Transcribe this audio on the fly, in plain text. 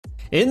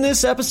In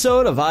this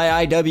episode of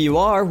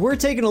IIWR, we're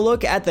taking a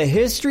look at the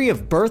history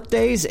of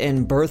birthdays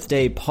and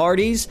birthday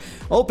parties,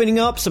 opening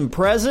up some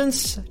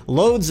presents,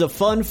 loads of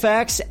fun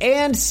facts,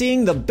 and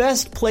seeing the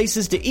best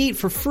places to eat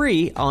for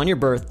free on your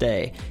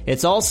birthday.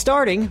 It's all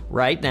starting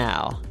right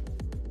now.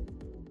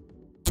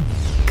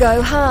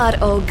 Go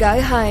hard or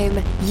go home.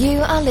 You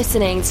are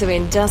listening to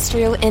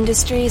Industrial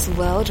Industries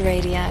World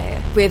Radio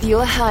with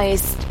your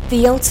host,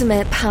 the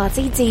ultimate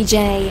party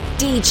DJ,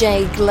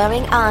 DJ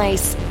Glowing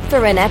Ice,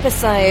 for an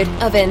episode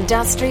of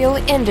Industrial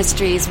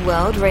Industries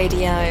World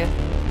Radio.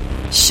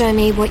 Show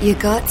me what you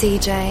got,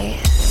 DJ.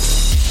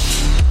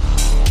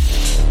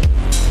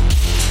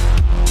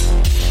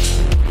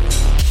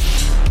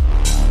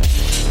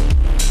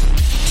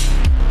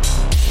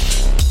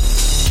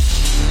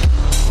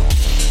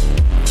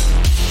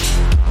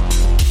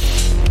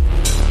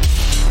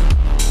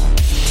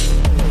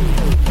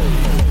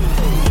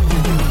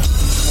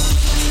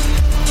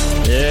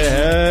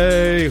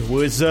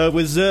 What's up?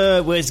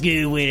 What's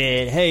good with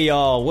it? Hey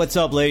y'all, what's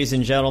up ladies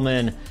and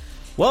gentlemen?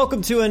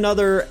 Welcome to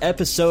another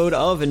episode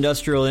of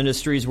Industrial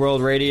Industries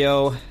World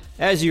Radio.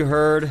 As you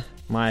heard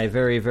my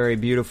very, very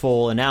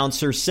beautiful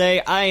announcer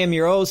say, I am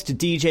your host,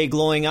 DJ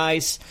Glowing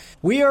Ice.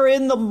 We are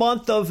in the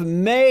month of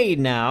May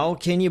now.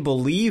 Can you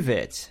believe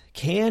it?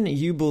 Can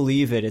you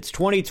believe it? It's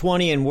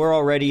 2020 and we're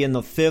already in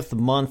the 5th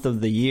month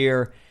of the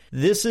year.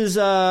 This is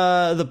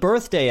the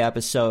birthday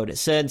episode.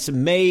 Since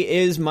May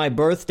is my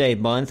birthday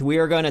month, we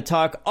are going to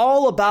talk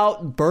all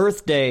about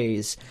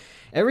birthdays.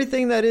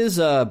 Everything that is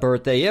a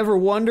birthday. You ever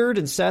wondered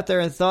and sat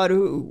there and thought,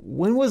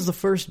 when was the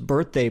first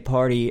birthday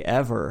party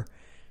ever?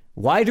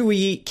 Why do we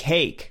eat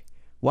cake?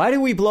 Why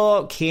do we blow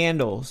out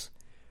candles?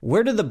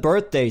 Where did the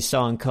birthday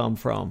song come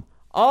from?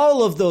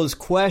 All of those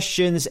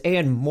questions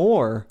and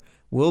more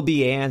will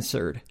be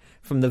answered.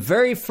 From the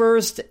very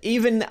first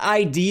even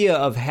idea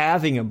of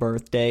having a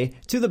birthday,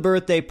 to the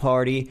birthday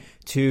party,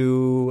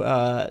 to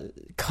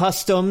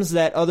customs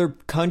that other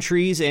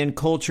countries and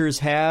cultures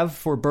have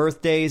for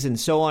birthdays and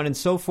so on and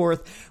so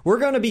forth. We're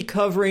going to be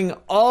covering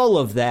all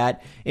of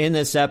that in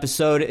this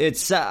episode.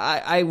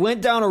 I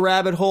went down a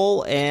rabbit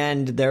hole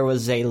and there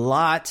was a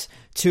lot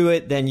to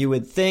it than you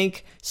would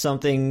think.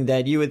 Something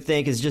that you would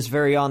think is just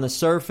very on the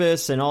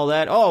surface and all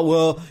that. Oh,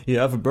 well, you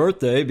have a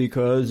birthday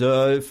because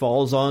it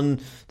falls on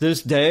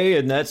this day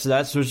and that's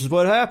just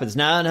what happens.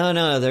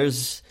 No.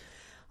 There's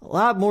a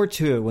lot more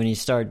to it when you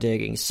start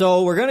digging.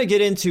 So we're going to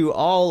get into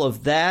all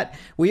of that.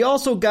 We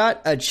also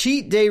got a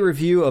cheat day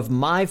review of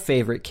my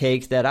favorite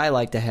cake that I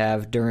like to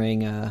have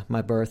during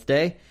my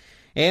birthday.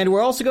 And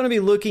we're also going to be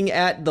looking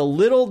at the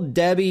Little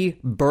Debbie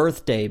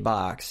birthday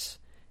box.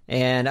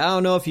 And I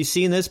don't know if you've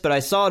seen this, but I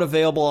saw it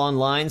available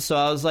online, so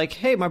I was like,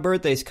 hey, my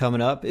birthday's coming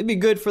up. It'd be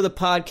good for the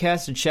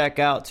podcast to check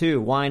out,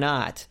 too. Why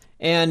not?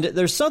 And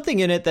there's something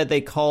in it that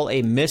they call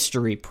a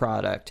mystery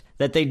product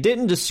that they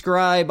didn't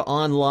describe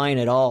online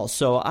at all.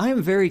 So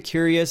I'm very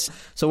curious.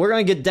 So we're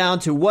going to get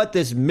down to what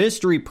this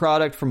mystery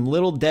product from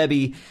Little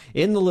Debbie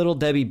in the Little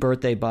Debbie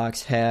birthday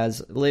box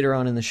has later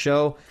on in the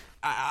show.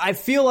 I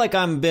feel like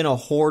I've been a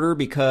hoarder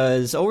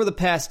because over the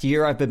past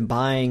year I've been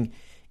buying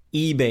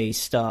eBay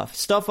stuff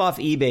off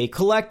eBay,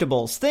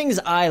 collectibles, things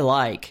I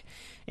like.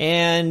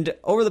 And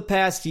over the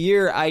past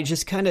year, I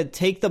just kind of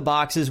take the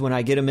boxes when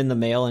I get them in the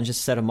mail and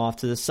just set them off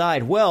to the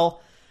side. Well,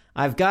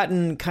 I've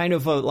gotten kind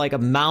of like a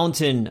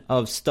mountain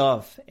of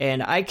stuff,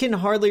 and I can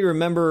hardly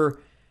remember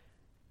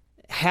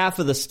half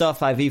of the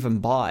stuff I've even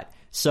bought.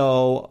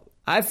 So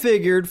I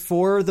figured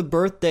for the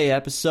birthday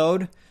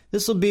episode,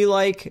 this will be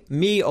like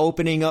me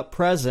opening up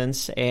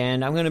presents,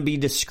 and I'm going to be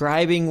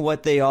describing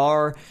what they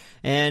are.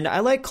 And I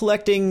like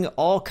collecting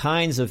all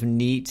kinds of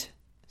neat,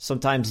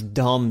 sometimes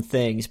dumb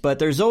things, but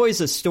there's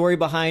always a story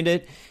behind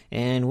it,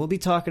 and we'll be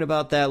talking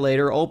about that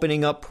later,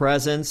 opening up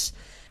presents.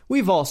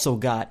 We've also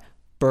got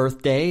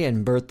birthday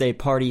and birthday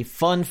party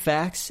fun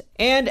facts,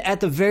 and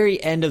at the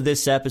very end of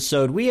this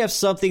episode, we have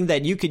something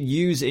that you could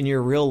use in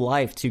your real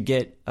life to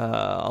get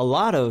a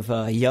lot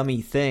of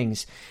yummy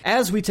things.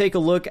 As we take a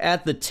look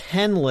at the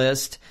 10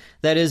 list,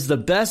 that is the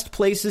best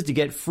places to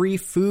get free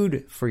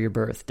food for your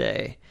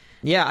birthday.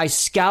 Yeah, I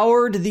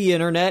scoured the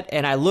internet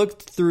and I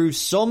looked through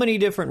so many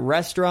different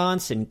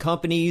restaurants and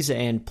companies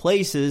and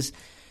places.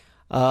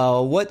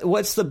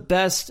 What's the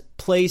best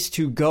place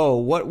to go?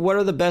 What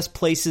are the best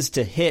places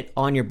to hit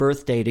on your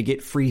birthday to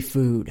get free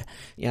food?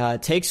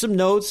 Take some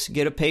notes,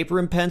 get a paper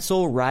and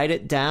pencil, write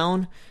it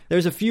down.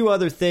 There's a few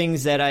other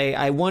things that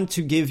I want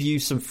to give you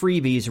some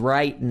freebies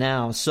right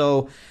now.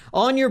 So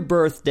on your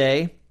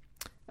birthday,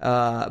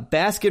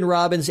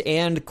 Baskin-Robbins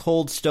and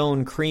Cold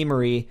Stone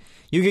Creamery,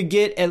 you could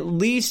get at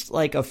least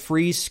like a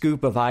free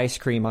scoop of ice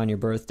cream on your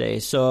birthday.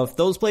 So if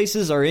those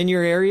places are in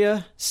your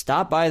area,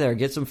 stop by there,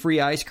 get some free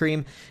ice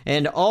cream.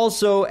 And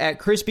also at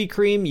Krispy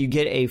Kreme, you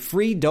get a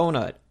free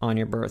donut on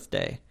your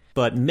birthday.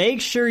 But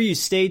make sure you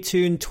stay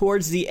tuned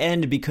towards the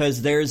end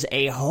because there's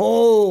a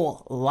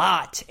whole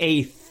lot,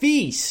 a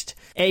feast,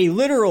 a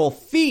literal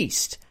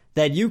feast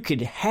that you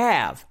could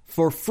have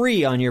for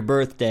free on your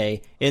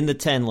birthday in the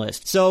 10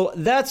 list. So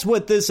that's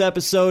what this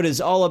episode is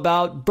all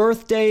about,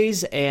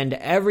 birthdays and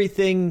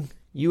everything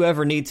you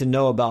ever need to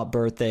know about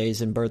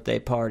birthdays and birthday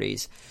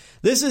parties.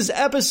 This is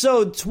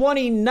episode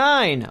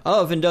 29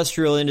 of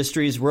Industrial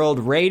Industries World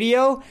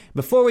Radio.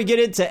 Before we get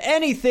into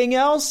anything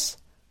else,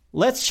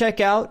 let's check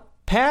out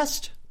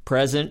Past,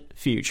 Present,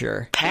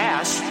 Future.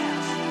 Past,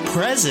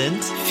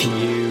 Present,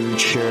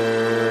 Future.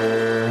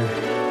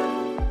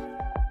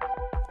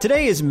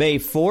 Today is May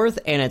 4th,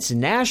 and it's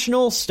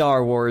National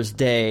Star Wars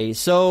Day.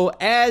 So,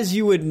 as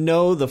you would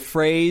know the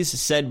phrase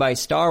said by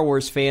Star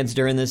Wars fans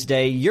during this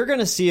day, you're going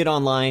to see it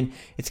online.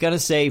 It's going to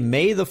say,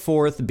 May the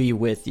 4th be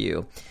with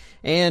you.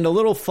 And a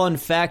little fun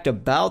fact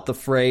about the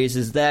phrase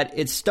is that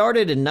it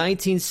started in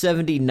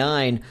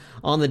 1979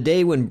 on the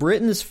day when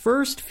Britain's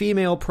first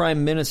female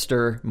Prime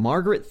Minister,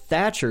 Margaret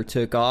Thatcher,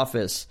 took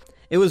office.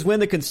 It was when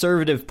the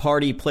Conservative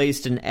Party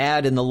placed an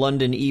ad in the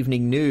London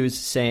Evening News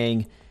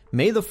saying,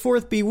 May the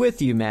 4th be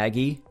with you,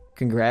 Maggie.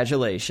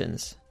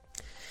 Congratulations.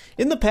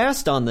 In the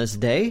past on this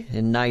day,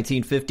 in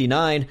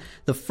 1959,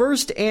 the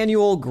first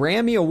annual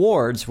Grammy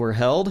Awards were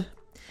held.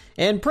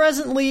 And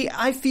presently,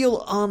 I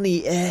feel on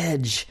the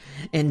edge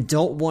and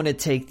don't want to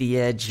take the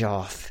edge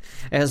off,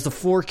 as the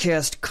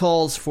forecast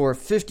calls for a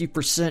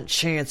 50%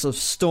 chance of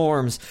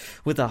storms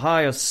with a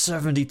high of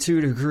 72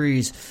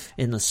 degrees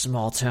in the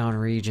small town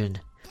region.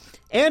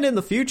 And in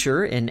the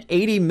future, in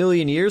 80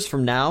 million years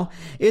from now,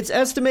 it's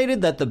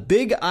estimated that the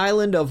big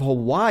island of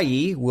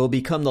Hawaii will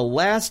become the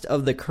last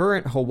of the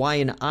current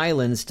Hawaiian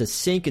islands to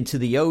sink into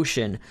the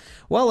ocean,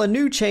 while a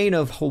new chain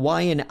of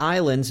Hawaiian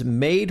islands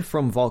made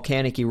from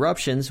volcanic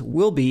eruptions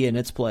will be in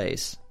its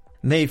place.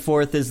 May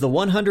 4th is the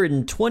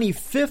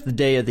 125th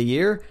day of the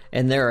year,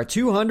 and there are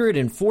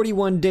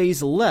 241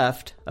 days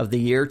left of the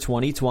year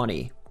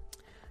 2020.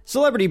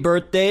 Celebrity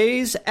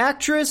birthdays,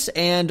 actress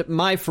and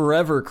my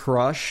forever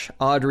crush,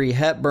 Audrey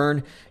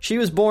Hepburn. She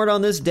was born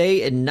on this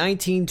day in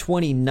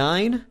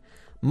 1929.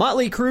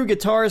 Motley Crue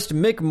guitarist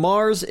Mick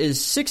Mars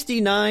is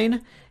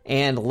 69,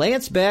 and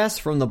Lance Bass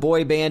from the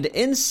boy band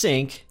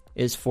NSYNC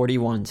is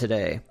 41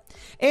 today.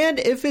 And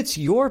if it's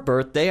your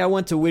birthday, I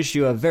want to wish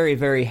you a very,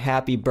 very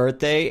happy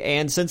birthday.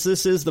 And since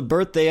this is the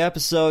birthday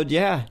episode,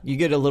 yeah, you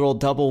get a little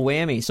double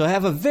whammy. So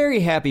have a very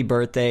happy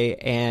birthday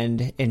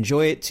and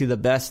enjoy it to the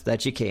best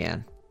that you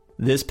can.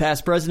 This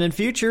Past, Present, and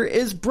Future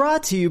is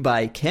brought to you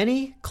by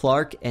Kenny,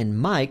 Clark, and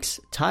Mike's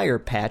Tire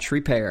Patch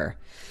Repair.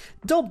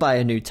 Don't buy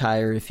a new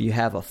tire if you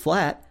have a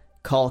flat.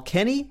 Call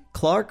Kenny,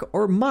 Clark,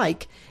 or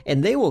Mike,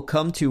 and they will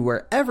come to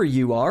wherever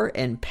you are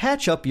and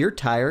patch up your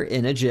tire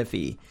in a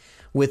jiffy.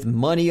 With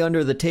money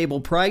under the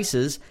table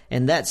prices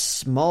and that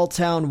small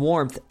town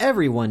warmth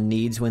everyone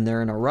needs when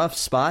they're in a rough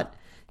spot,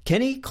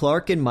 Kenny,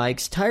 Clark, and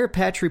Mike's Tire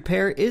Patch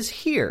Repair is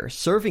here,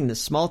 serving the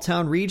small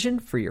town region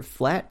for your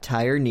flat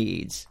tire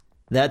needs.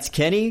 That's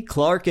Kenny,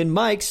 Clark, and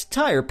Mike's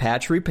Tire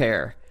Patch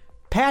Repair.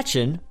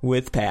 Patchin'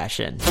 with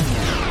passion.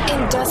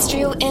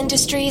 Industrial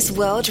Industries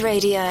World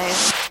Radio.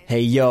 Hey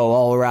yo,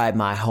 alright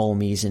my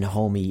homies and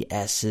homie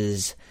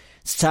S's.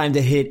 It's time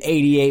to hit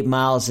 88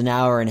 miles an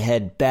hour and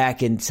head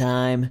back in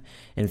time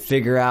and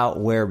figure out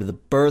where the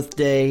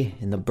birthday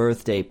and the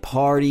birthday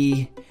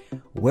party,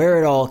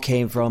 where it all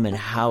came from and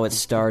how it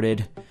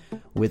started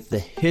with the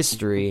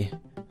history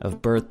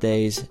of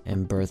birthdays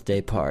and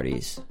birthday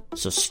parties.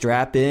 So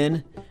strap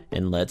in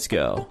and let's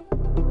go.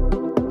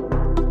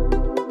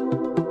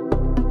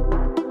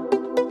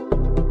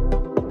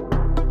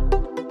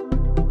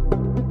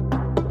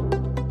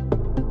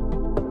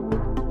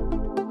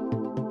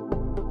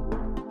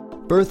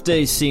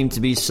 Birthdays seem to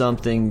be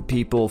something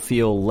people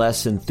feel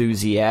less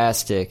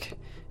enthusiastic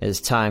as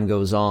time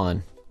goes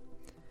on.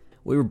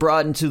 We were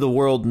brought into the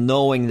world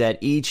knowing that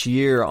each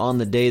year on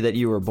the day that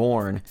you were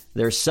born,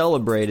 they're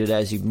celebrated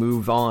as you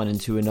move on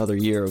into another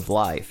year of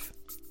life.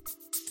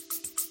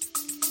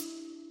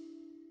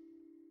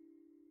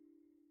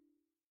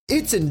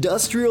 It's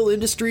Industrial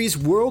Industries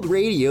World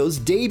Radio's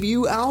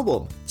debut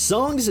album,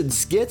 Songs and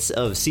Skits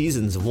of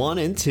Seasons 1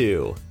 and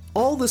 2.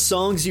 All the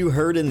songs you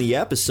heard in the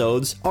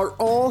episodes are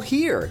all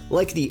here,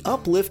 like the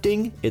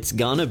uplifting It's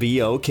Gonna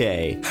Be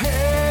Okay.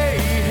 Hey,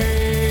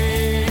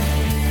 hey,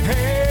 hey,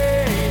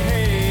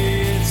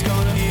 hey, it's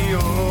gonna be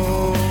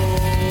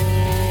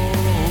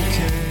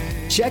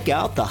okay. Check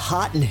out the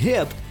hot and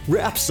hip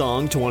Rap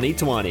Song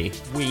 2020.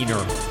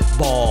 Wiener,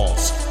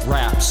 balls,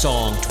 rap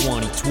song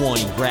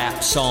 2020,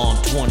 rap song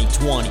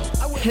 2020.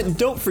 And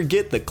don't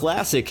forget the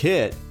classic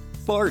hit,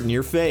 Fart in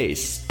Your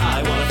Face.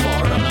 I wanna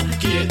fart on a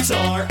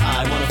guitar,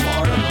 I wanna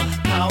fart on a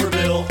power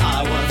bill,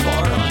 I wanna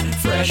fart on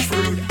fresh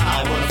fruit,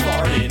 I wanna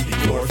fart in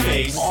your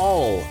face.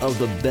 All of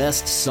the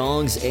best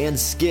songs and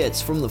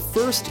skits from the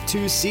first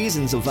 2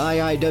 seasons of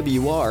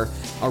IIWR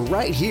are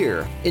right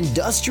here.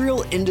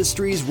 Industrial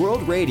Industries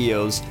World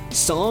Radio's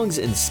Songs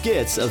and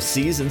Skits of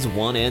Seasons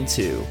 1 and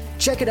 2.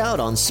 Check it out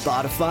on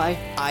Spotify,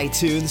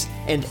 iTunes,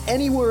 and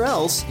anywhere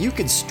else you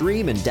can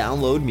stream and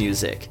download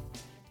music.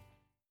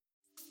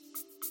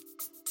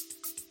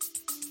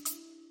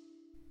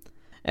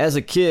 As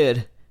a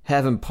kid,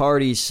 having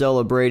parties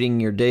celebrating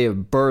your day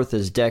of birth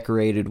is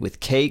decorated with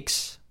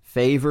cakes,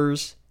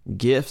 favors,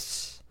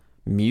 gifts,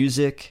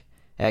 music,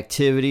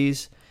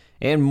 activities,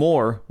 and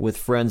more with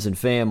friends and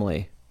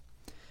family.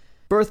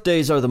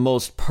 Birthdays are the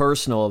most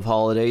personal of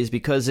holidays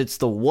because it's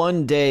the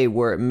one day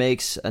where it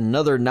makes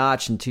another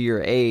notch into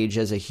your age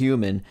as a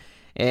human,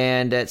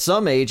 and at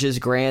some ages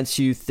grants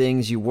you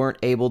things you weren't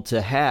able to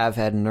have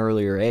at an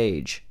earlier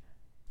age.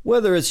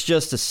 Whether it's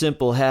just a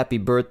simple happy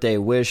birthday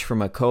wish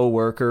from a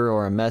coworker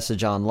or a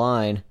message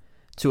online,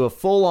 to a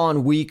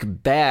full-on week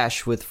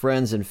bash with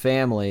friends and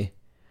family,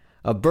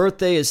 a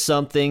birthday is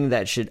something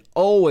that should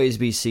always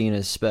be seen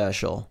as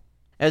special.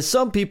 As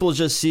some people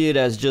just see it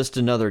as just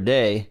another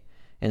day,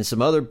 and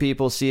some other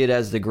people see it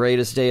as the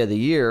greatest day of the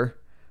year,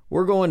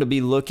 we're going to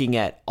be looking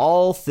at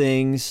all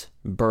things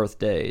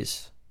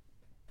birthdays.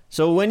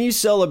 So when you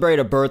celebrate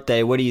a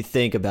birthday, what do you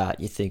think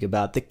about? You think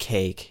about the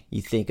cake,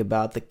 you think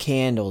about the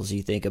candles,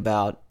 you think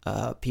about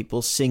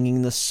people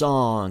singing the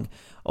song,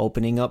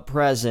 opening up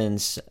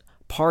presents,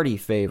 party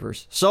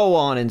favors, so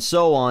on and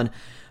so on.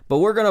 But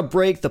we're going to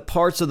break the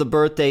parts of the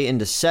birthday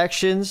into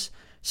sections.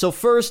 So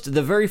first,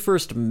 the very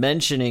first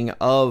mentioning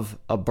of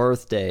a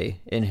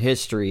birthday in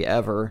history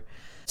ever.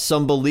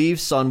 Some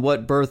beliefs on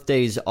what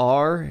birthdays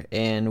are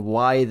and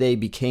why they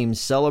became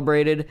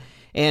celebrated,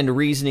 and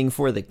reasoning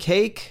for the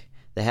cake,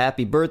 the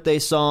happy birthday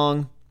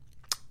song,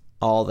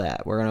 all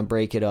that. We're going to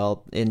break it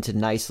all into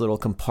nice little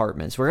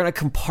compartments. We're going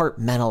to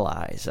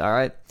compartmentalize, all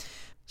right?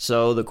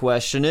 So the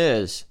question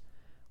is,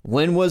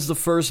 when was the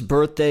first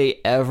birthday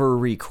ever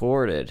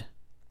recorded?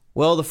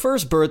 Well, the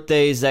first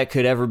birthdays that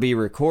could ever be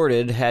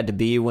recorded had to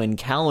be when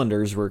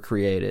calendars were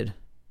created.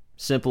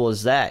 Simple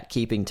as that,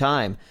 keeping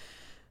time.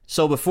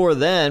 So before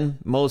then,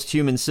 most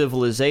human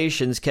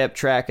civilizations kept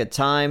track of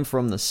time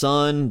from the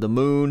sun, the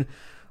moon,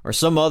 or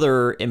some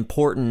other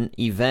important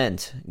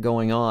event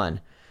going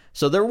on.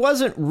 So there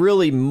wasn't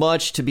really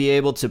much to be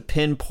able to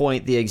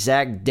pinpoint the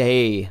exact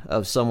day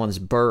of someone's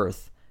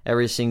birth,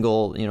 every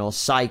single,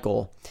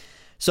 cycle.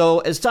 So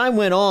as time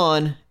went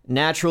on,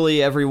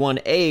 naturally everyone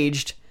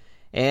aged,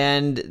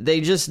 and they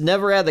just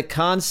never had the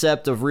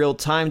concept of real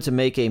time to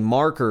make a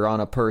marker on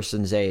a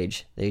person's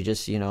age. They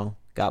just,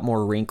 got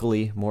more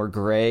wrinkly, more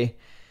gray.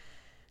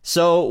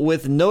 So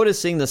with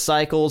noticing the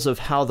cycles of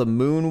how the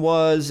moon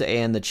was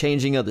and the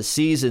changing of the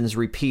seasons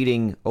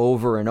repeating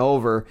over and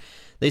over,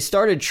 they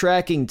started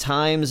tracking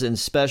times and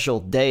special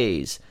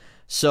days.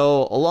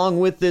 So along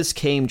with this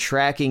came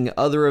tracking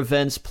other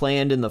events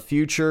planned in the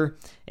future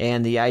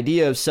and the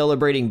idea of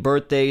celebrating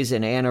birthdays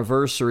and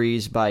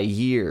anniversaries by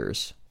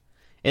years.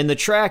 And the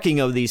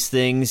tracking of these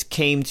things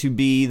came to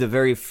be the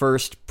very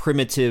first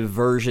primitive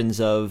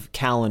versions of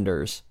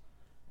calendars.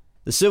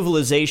 The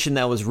civilization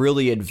that was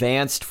really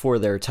advanced for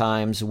their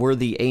times were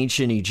the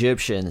ancient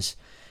Egyptians,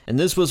 and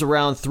this was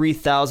around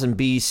 3000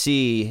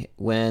 BC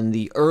when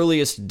the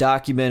earliest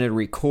documented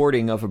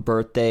recording of a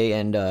birthday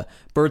and a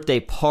birthday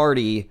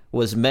party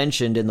was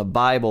mentioned in the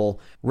Bible,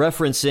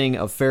 referencing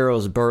a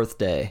pharaoh's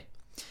birthday.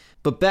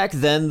 But back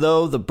then,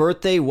 though, the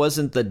birthday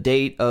wasn't the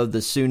date of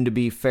the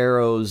soon-to-be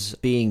pharaoh's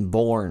being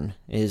born,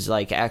 his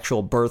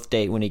actual birth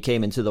date when he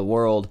came into the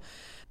world.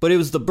 But it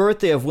was the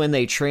birthday of when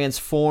they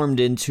transformed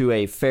into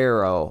a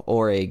pharaoh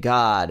or a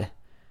god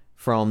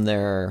from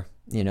their,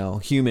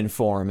 human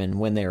form and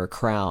when they were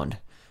crowned.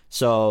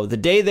 So the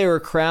day they were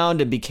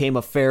crowned and became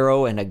a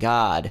pharaoh and a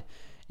god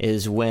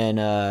is when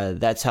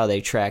that's how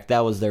they tracked.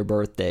 That was their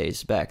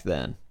birthdays back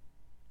then.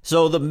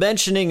 So the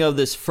mentioning of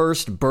this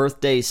first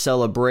birthday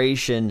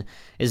celebration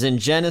is in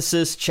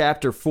Genesis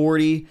chapter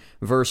 40,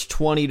 verse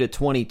 20 to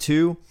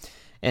 22.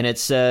 And it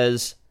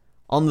says,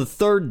 "On the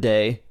third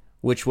day,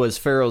 which was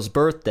Pharaoh's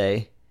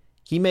birthday,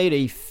 he made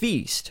a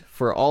feast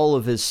for all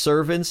of his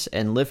servants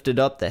and lifted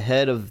up the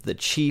head of the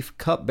chief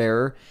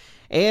cupbearer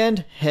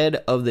and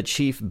head of the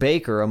chief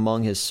baker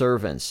among his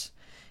servants.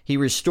 He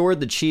restored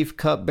the chief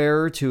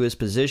cupbearer to his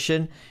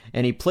position,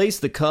 and he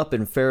placed the cup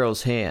in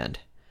Pharaoh's hand.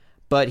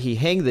 But he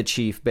hanged the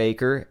chief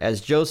baker,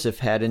 as Joseph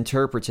had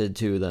interpreted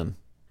to them."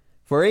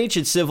 For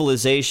ancient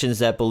civilizations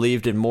that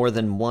believed in more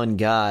than one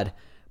god,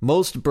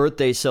 most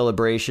birthday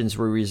celebrations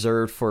were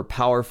reserved for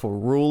powerful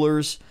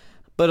rulers,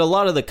 but a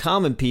lot of the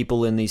common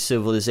people in these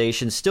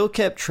civilizations still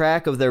kept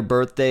track of their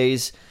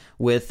birthdays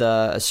with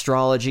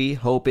astrology,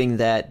 hoping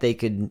that they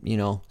could,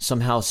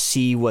 somehow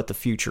see what the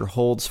future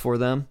holds for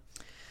them.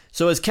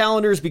 So as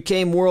calendars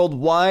became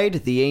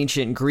worldwide, the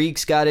ancient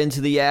Greeks got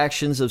into the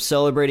actions of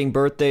celebrating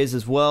birthdays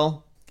as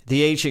well.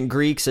 The ancient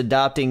Greeks,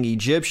 adopting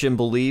Egyptian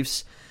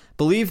beliefs,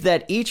 believed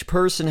that each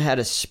person had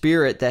a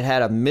spirit that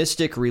had a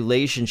mystic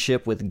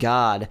relationship with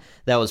God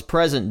that was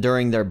present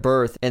during their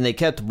birth, and they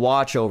kept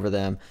watch over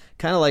them,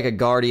 kind of like a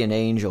guardian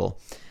angel.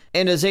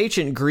 And as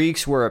ancient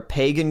Greeks were a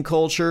pagan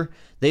culture,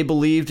 they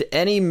believed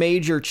any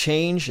major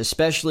change,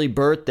 especially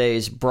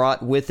birthdays,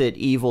 brought with it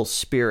evil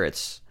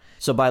spirits.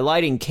 So by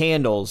lighting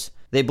candles,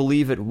 they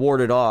believe it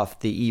warded off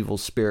the evil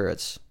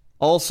spirits.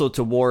 Also,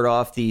 to ward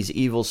off these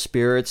evil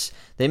spirits,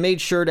 they made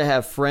sure to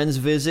have friends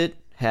visit,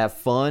 have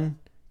fun,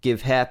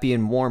 give happy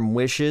and warm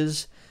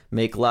wishes,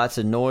 make lots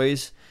of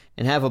noise,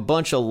 and have a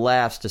bunch of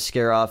laughs to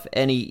scare off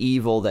any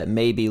evil that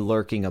may be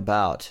lurking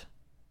about.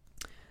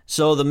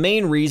 So the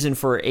main reason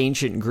for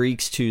ancient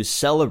Greeks to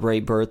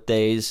celebrate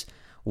birthdays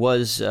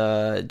was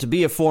to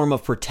be a form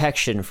of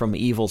protection from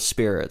evil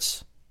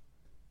spirits.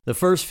 The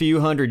first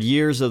few hundred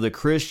years of the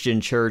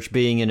Christian church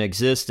being in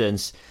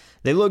existence,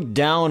 they looked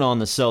down on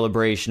the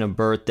celebration of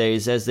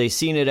birthdays as they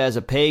seen it as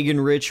a pagan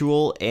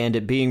ritual and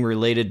it being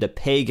related to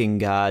pagan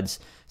gods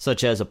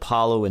such as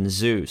Apollo and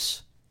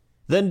Zeus.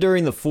 Then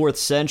during the 4th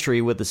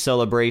century with the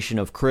celebration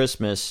of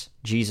Christmas,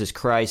 Jesus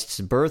Christ's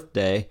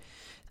birthday,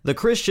 the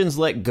Christians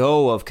let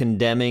go of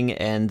condemning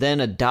and then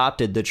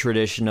adopted the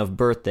tradition of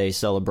birthday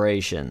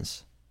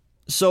celebrations.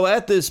 So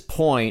at this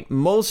point,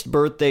 most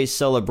birthday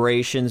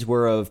celebrations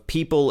were of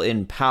people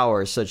in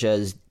power such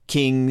as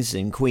kings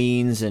and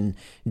queens and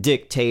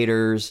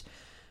dictators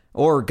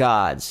or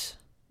gods,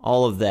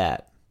 all of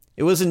that.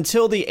 It was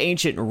until the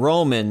ancient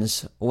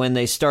Romans when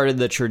they started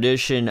the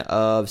tradition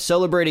of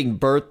celebrating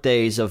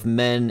birthdays of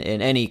men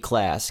in any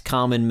class,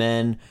 common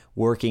men,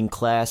 working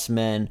class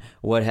men,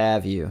 what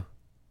have you.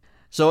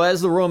 So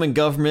as the Roman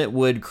government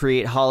would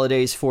create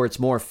holidays for its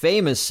more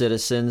famous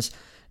citizens,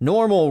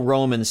 normal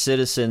Roman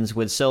citizens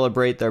would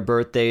celebrate their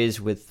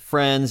birthdays with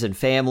friends and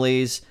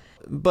families,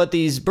 but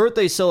these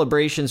birthday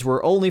celebrations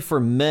were only for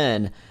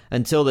men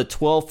until the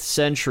 12th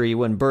century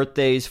when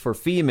birthdays for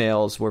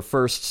females were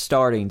first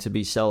starting to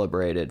be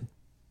celebrated.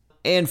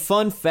 And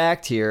fun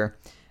fact here,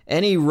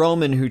 any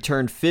Roman who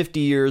turned 50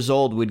 years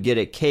old would get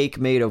a cake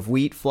made of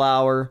wheat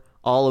flour,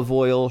 olive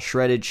oil,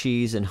 shredded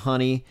cheese, and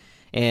honey,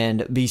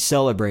 and be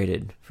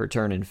celebrated for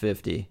turning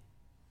 50.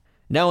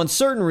 Now in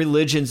certain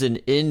religions in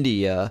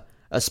India,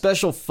 a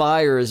special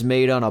fire is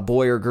made on a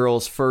boy or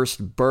girl's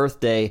first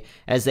birthday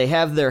as they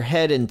have their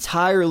head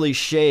entirely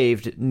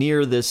shaved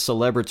near this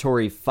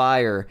celebratory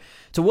fire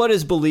to what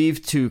is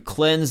believed to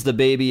cleanse the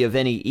baby of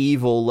any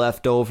evil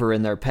left over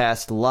in their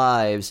past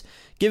lives,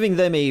 giving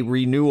them a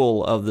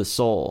renewal of the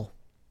soul.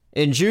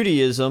 In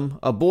Judaism,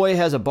 a boy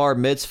has a bar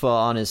mitzvah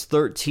on his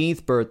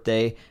 13th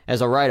birthday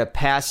as a rite of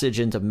passage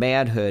into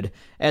manhood,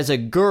 as a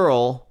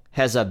girl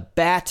has a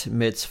bat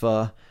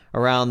mitzvah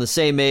around the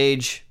same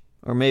age,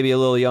 or maybe a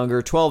little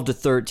younger, 12 to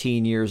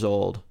 13 years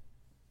old.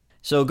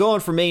 So going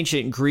from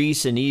ancient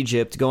Greece and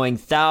Egypt, going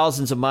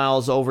thousands of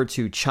miles over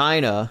to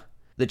China,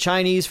 the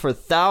Chinese for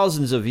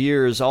thousands of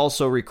years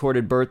also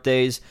recorded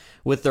birthdays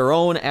with their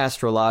own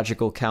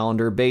astrological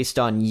calendar based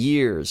on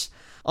years.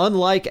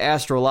 Unlike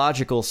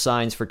astrological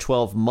signs for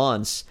 12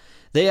 months,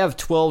 they have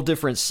 12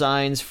 different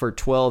signs for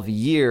 12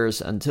 years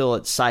until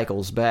it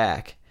cycles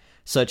back,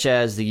 such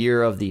as the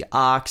year of the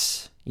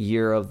ox,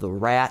 year of the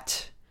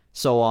rat,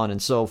 so on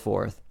and so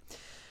forth.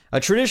 A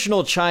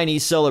traditional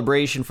Chinese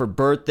celebration for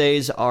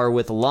birthdays are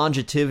with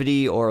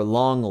longevity or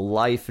long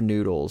life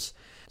noodles.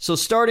 So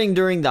starting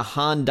during the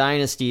Han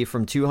Dynasty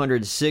from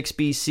 206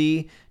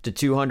 BC to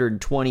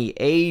 220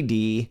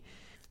 AD,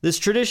 this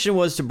tradition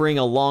was to bring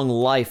a long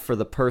life for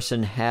the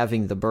person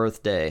having the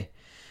birthday.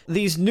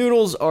 These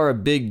noodles are a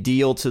big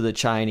deal to the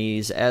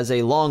Chinese as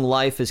a long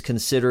life is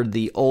considered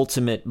the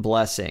ultimate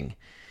blessing.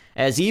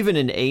 As even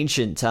in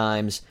ancient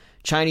times,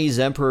 Chinese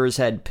emperors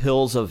had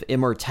pills of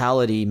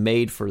immortality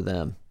made for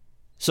them.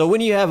 So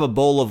when you have a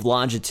bowl of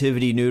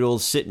longevity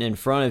noodles sitting in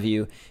front of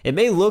you, it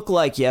may look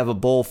like you have a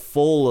bowl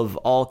full of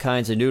all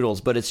kinds of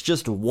noodles, but it's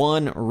just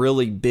one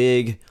really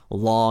big,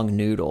 long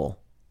noodle.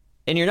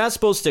 And you're not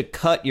supposed to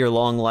cut your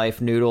long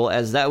life noodle,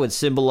 as that would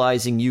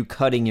symbolizing you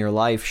cutting your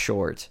life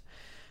short.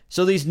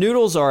 So these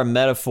noodles are a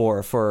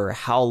metaphor for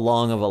how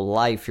long of a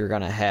life you're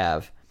going to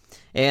have.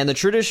 And the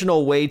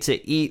traditional way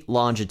to eat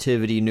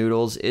longevity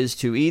noodles is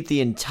to eat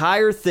the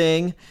entire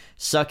thing,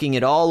 sucking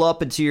it all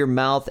up into your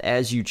mouth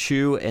as you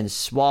chew and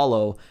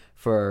swallow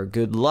for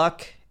good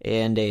luck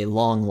and a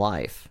long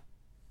life.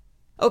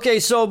 Okay,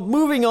 so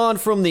moving on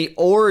from the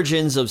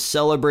origins of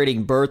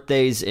celebrating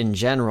birthdays in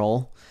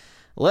general,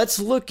 let's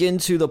look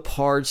into the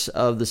parts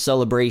of the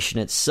celebration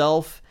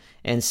itself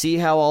and see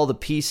how all the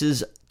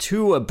pieces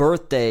to a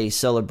birthday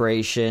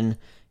celebration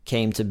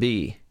came to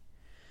be.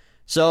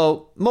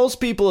 So, most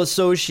people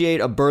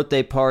associate a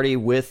birthday party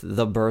with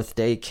the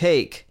birthday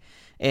cake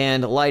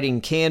and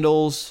lighting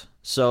candles.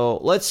 So,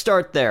 let's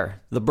start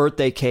there, the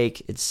birthday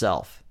cake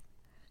itself.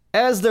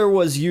 As there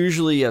was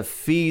usually a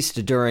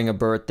feast during a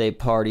birthday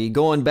party,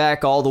 going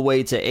back all the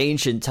way to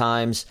ancient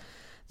times,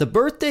 the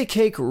birthday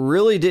cake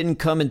really didn't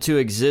come into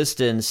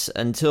existence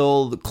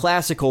until the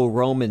classical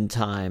Roman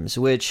times,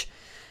 which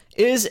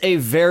is a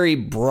very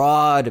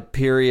broad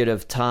period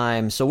of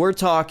time. So we're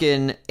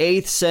talking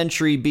 8th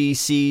century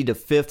BC to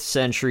 5th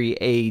century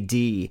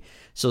AD.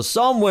 So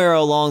somewhere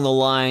along the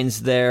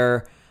lines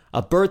there,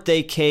 a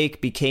birthday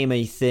cake became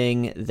a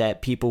thing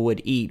that people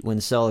would eat when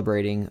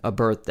celebrating a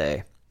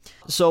birthday.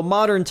 So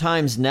modern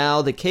times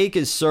now, the cake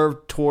is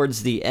served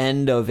towards the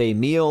end of a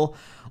meal,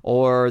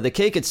 or the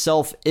cake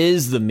itself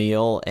is the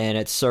meal, and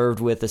it's served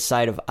with a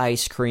side of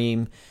ice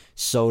cream,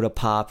 soda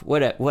pop,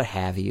 what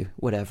have you,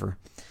 whatever.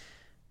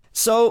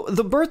 So,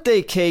 the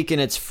birthday cake in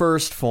its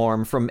first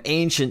form, from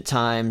ancient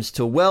times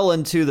to well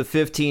into the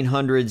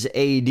 1500s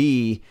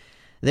AD,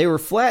 they were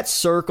flat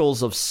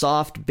circles of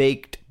soft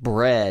baked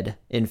bread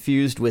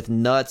infused with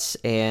nuts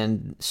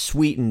and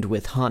sweetened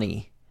with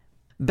honey.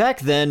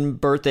 Back then,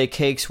 birthday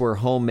cakes were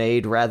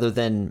homemade rather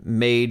than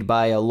made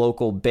by a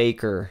local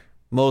baker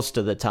most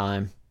of the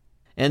time.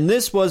 And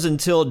this was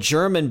until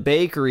German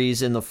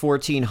bakeries in the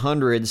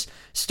 1400s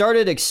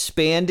started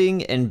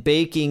expanding and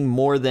baking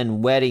more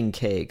than wedding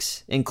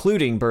cakes,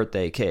 including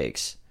birthday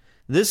cakes.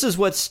 This is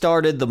what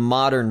started the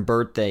modern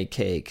birthday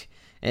cake.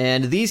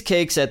 And these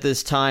cakes at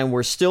this time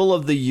were still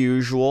of the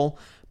usual,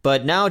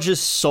 but now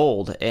just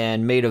sold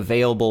and made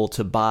available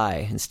to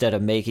buy instead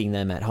of making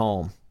them at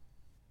home.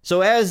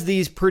 So as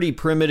these pretty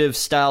primitive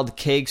styled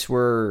cakes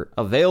were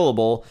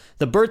available,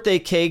 the birthday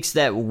cakes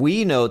that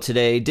we know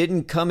today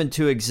didn't come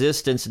into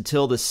existence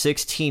until the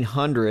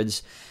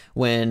 1600s,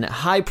 when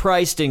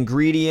high-priced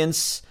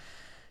ingredients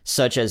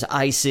such as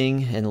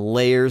icing and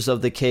layers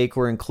of the cake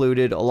were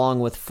included,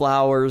 along with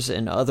flowers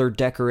and other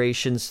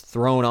decorations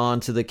thrown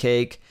onto the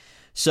cake.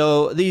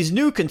 So these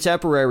new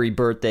contemporary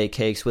birthday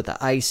cakes with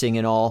the icing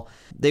and all,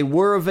 they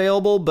were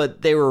available,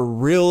 but they were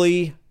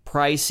really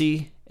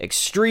pricey,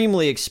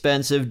 extremely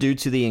expensive due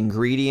to the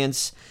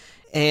ingredients,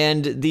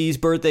 and these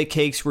birthday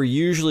cakes were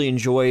usually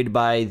enjoyed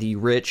by the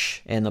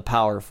rich and the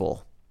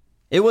powerful.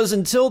 It was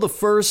until the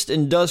first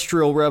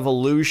Industrial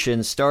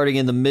Revolution, starting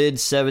in the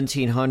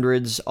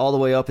mid-1700s all the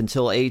way up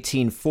until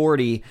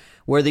 1840,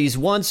 where these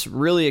once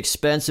really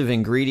expensive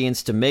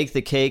ingredients to make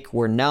the cake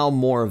were now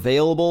more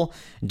available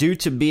due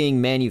to being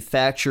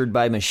manufactured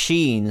by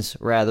machines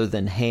rather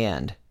than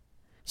hand.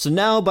 So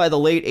now by the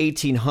late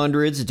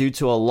 1800s, due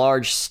to a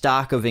large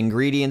stock of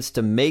ingredients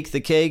to make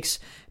the cakes,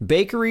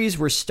 bakeries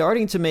were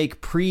starting to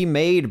make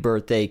pre-made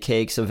birthday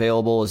cakes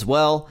available as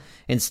well,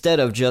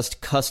 instead of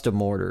just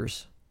custom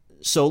orders.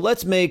 So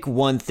let's make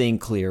one thing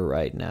clear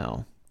right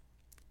now.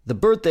 The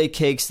birthday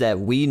cakes that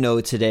we know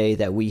today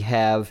that we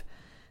have,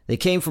 they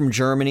came from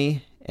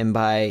Germany, and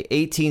by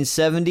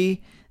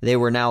 1870, they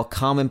were now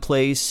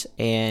commonplace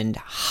and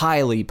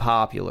highly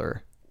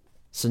popular.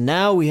 So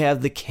now we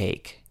have the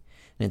cake.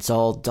 And it's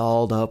all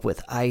dolled up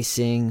with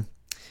icing.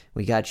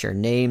 We got your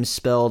name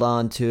spelled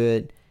onto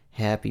it.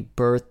 Happy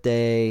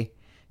birthday.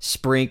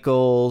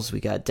 Sprinkles.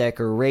 We got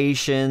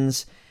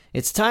decorations.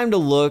 It's time to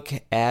look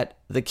at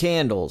the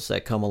candles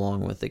that come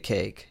along with the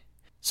cake.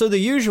 So the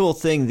usual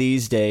thing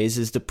these days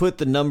is to put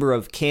the number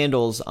of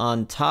candles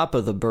on top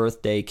of the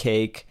birthday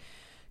cake,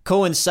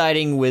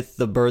 coinciding with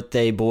the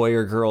birthday boy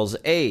or girl's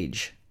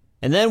age.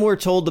 And then we're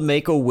told to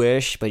make a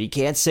wish, but you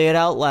can't say it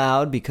out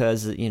loud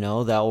because, that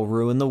will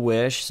ruin the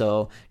wish.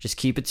 So just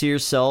keep it to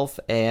yourself,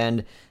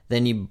 and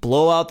then you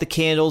blow out the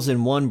candles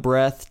in one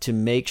breath to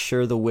make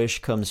sure the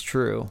wish comes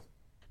true.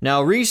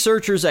 Now,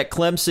 researchers at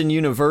Clemson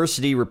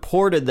University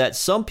reported that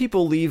some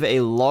people leave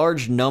a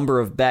large number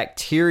of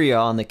bacteria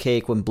on the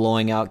cake when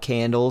blowing out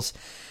candles.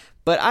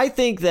 But I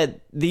think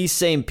that these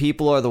same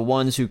people are the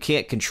ones who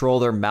can't control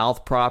their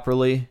mouth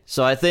properly.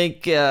 So I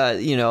think,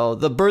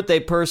 the birthday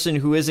person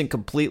who isn't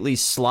completely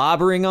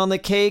slobbering on the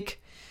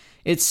cake,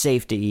 it's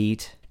safe to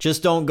eat.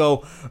 Just don't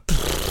go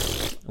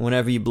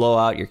whenever you blow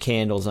out your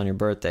candles on your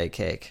birthday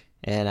cake.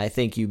 And I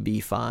think you'd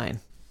be fine.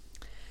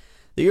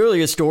 The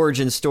earliest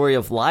origin story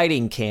of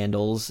lighting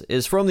candles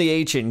is from the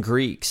ancient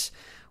Greeks,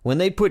 when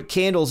they put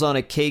candles on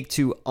a cake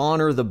to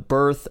honor the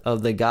birth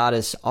of the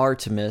goddess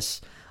Artemis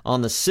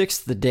on the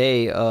 6th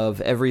day of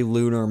every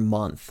lunar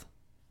month.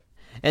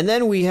 And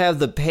then we have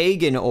the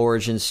pagan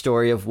origin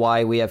story of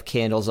why we have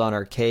candles on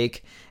our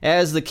cake,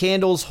 as the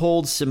candles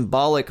hold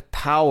symbolic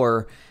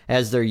power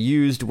as they're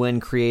used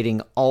when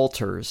creating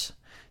altars.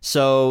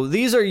 So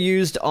these are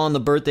used on the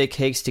birthday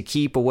cakes to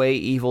keep away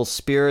evil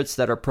spirits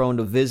that are prone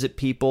to visit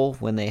people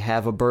when they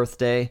have a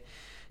birthday,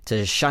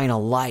 to shine a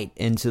light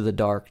into the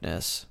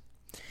darkness.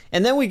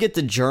 And then we get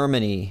to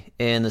Germany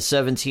in the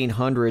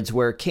 1700s,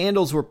 where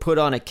candles were put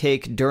on a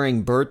cake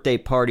during birthday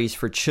parties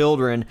for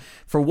children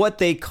for what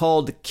they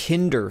called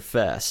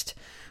Kinderfest,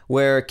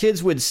 where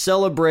kids would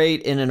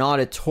celebrate in an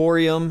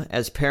auditorium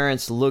as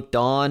parents looked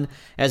on,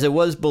 as it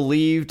was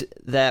believed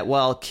that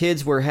while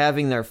kids were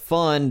having their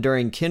fun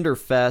during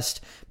Kinderfest,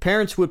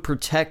 parents would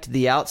protect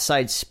the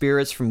outside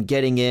spirits from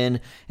getting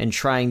in and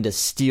trying to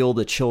steal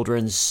the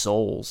children's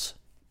souls.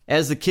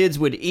 As the kids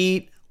would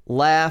eat,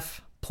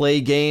 laugh,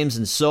 play games,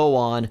 and so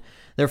on,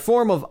 their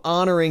form of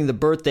honoring the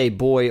birthday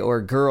boy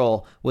or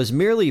girl was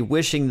merely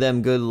wishing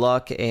them good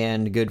luck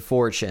and good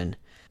fortune.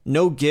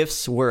 No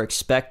gifts were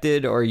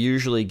expected or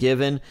usually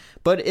given,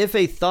 but if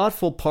a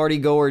thoughtful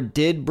partygoer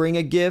did bring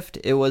a gift,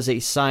 it was a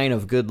sign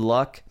of good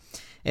luck.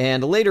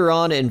 And later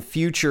on in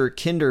future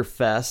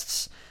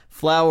Kinderfests,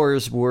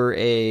 flowers were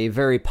a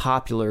very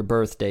popular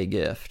birthday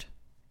gift.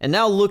 And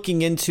now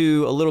looking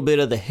into a little bit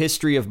of the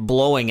history of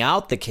blowing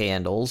out the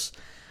candles,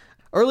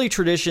 early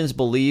traditions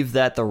believe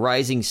that the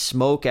rising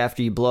smoke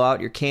after you blow out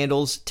your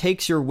candles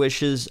takes your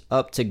wishes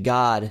up to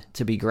God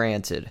to be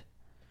granted.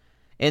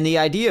 And the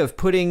idea of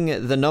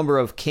putting the number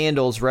of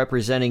candles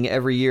representing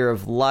every year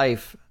of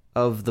life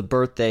of the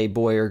birthday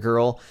boy or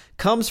girl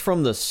comes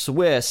from the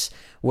Swiss,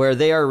 where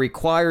they are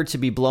required to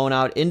be blown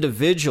out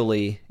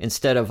individually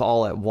instead of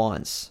all at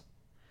once.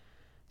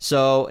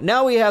 So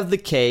now we have the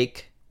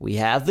cake, we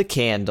have the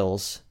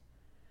candles.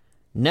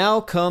 Now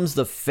comes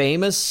the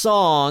famous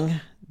song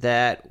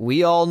that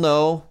we all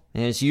know,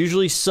 and it's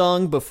usually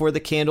sung before the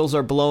candles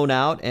are blown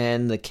out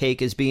and the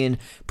cake is being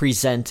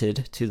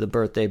presented to the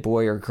birthday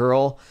boy or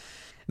girl.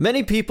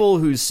 Many people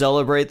who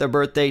celebrate their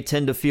birthday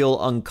tend to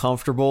feel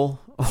uncomfortable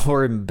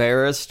or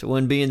embarrassed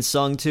when being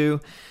sung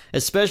to,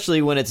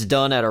 especially when it's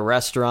done at a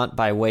restaurant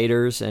by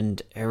waiters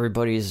and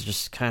everybody's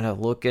just kind of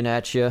looking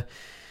at you.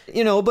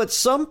 But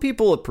some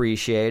people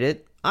appreciate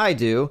it. I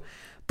do.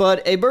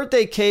 But a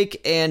birthday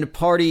cake and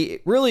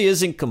party really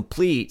isn't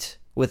complete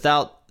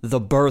without the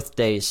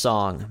birthday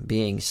song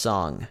being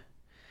sung.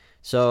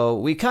 So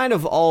we kind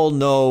of all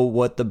know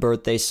what the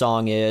birthday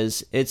song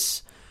is.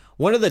 It's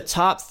one of the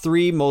top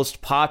 3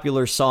 most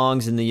popular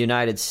songs in the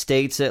United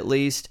States, at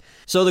least.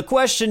 So the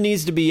question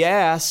needs to be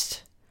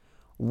asked,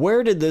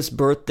 where did this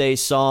birthday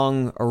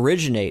song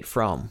originate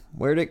from?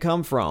 Where did it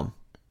come from?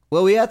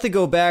 Well, we have to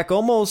go back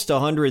almost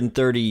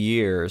 130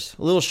 years,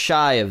 a little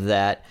shy of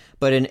that.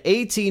 But in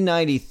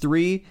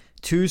 1893,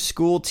 2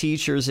 school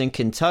teachers in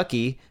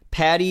Kentucky,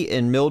 Patty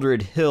and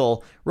Mildred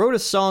Hill, wrote a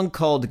song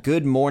called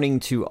Good Morning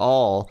to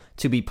All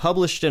to be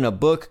published in a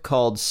book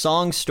called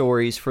Song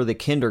Stories for the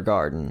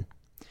Kindergarten.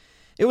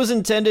 It was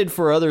intended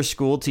for other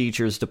school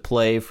teachers to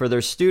play for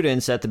their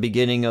students at the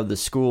beginning of the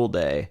school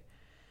day.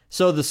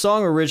 So the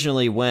song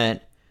originally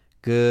went,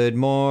 Good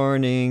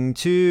morning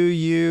to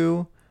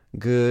you,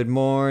 good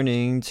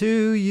morning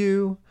to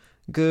you,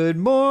 good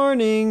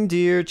morning,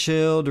 dear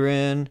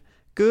children,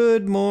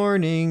 good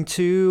morning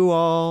to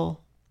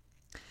all.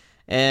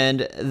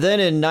 And then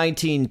in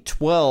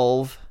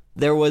 1912,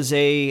 there was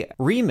a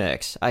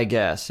remix, I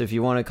guess, if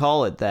you want to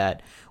call it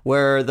that,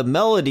 where the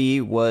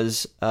melody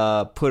was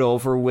put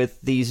over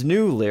with these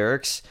new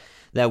lyrics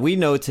that we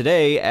know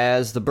today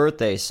as the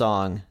birthday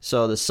song.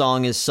 So the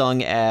song is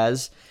sung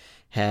as,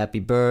 Happy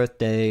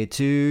birthday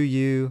to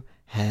you,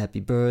 happy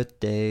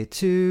birthday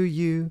to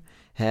you,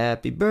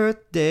 happy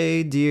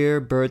birthday, dear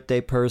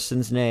birthday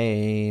person's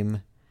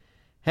name,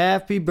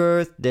 happy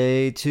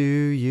birthday to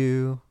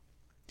you.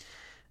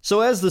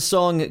 So as the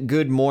song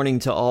Good Morning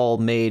to All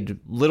made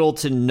little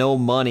to no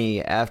money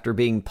after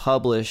being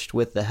published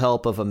with the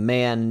help of a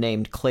man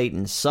named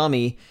Clayton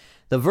Summey,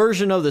 the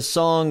version of the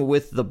song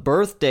with the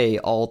birthday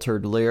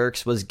altered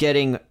lyrics was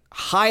getting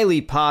highly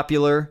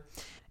popular,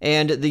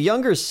 and the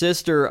younger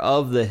sister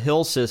of the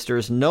Hill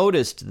sisters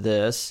noticed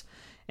this,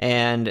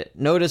 and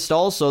noticed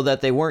also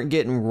that they weren't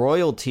getting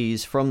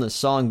royalties from the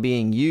song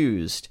being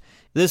used.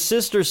 This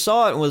sister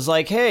saw it and was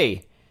like,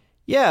 hey,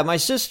 yeah, my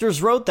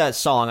sisters wrote that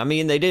song. I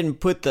mean, they didn't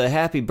put the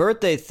happy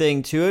birthday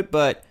thing to it,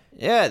 but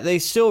yeah, they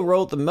still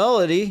wrote the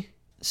melody.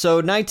 So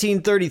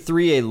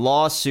 1933, a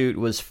lawsuit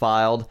was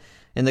filed,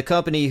 and the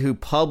company who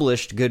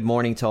published Good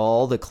Morning to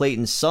All, the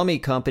Clayton Summey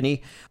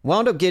Company,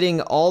 wound up getting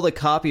all the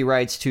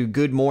copyrights to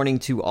Good Morning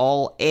to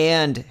All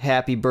and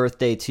Happy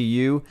Birthday to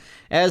You,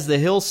 as the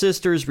Hill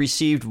sisters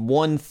received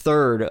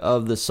 1/3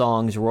 of the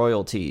song's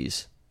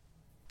royalties.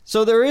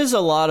 So there is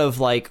a lot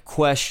of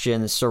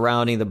questions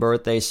surrounding the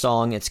birthday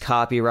song, its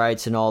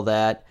copyrights and all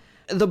that.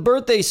 The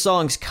birthday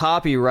song's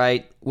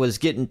copyright was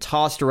getting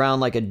tossed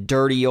around like a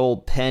dirty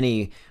old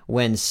penny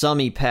when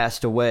Summey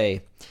passed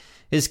away.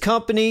 His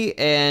company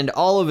and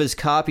all of his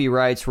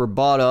copyrights were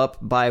bought up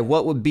by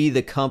what would be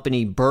the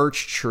company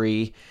Birch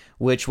Tree,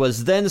 which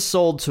was then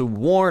sold to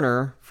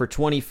Warner for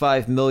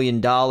 $25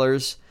 million.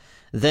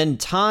 Then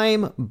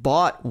Time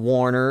bought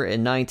Warner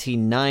in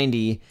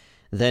 1990.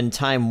 Then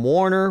Time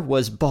Warner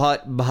was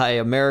bought by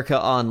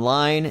America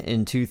Online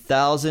in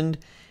 2000,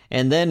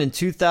 and then in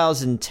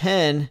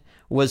 2010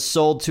 was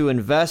sold to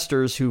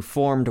investors who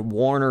formed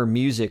Warner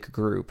Music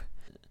Group.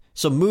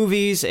 So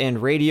movies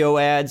and radio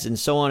ads and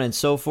so on and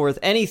so forth,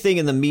 anything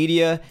in the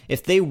media,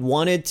 if they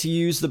wanted to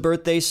use the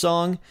birthday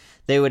song,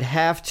 they would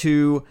have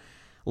to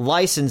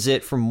license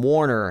it from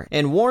Warner,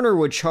 and Warner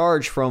would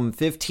charge from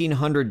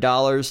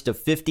 $1,500 to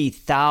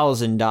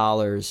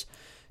 $50,000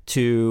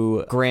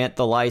 to grant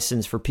the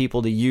license for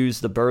people to use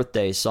the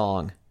birthday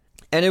song.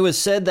 And it was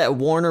said that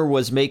Warner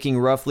was making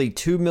roughly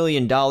 $2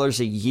 million a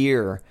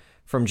year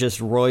from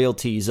just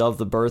royalties of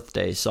the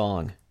birthday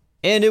song.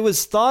 And it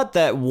was thought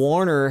that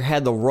Warner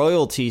had the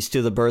royalties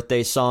to the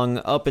birthday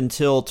song up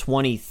until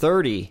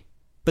 2030.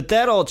 But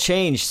that all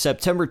changed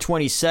September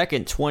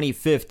 22nd,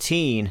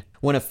 2015,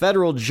 when a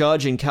federal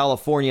judge in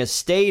California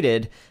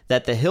stated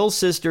that the Hill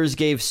sisters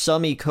gave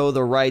Summey Co.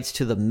 the rights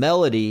to the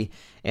melody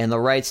and the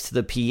rights to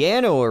the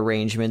piano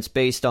arrangements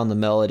based on the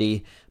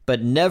melody,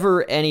 but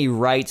never any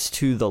rights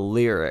to the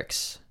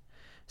lyrics.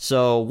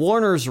 So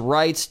Warner's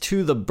rights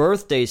to the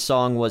birthday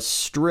song was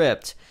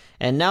stripped,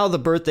 and now the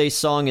birthday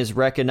song is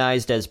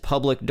recognized as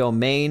public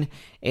domain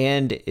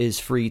and is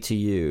free to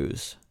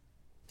use.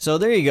 So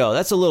there you go.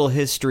 That's a little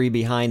history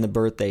behind the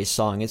birthday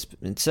song. It's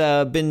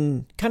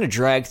been kind of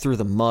dragged through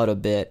the mud a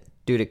bit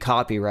due to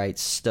copyright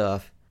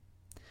stuff.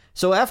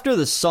 So after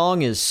the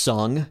song is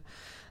sung,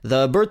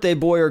 the birthday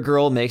boy or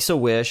girl makes a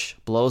wish,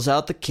 blows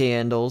out the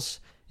candles,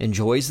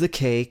 enjoys the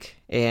cake,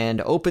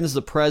 and opens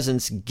the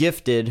presents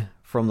gifted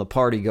from the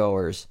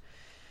partygoers.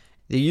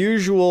 The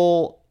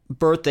usual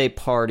birthday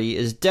party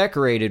is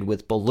decorated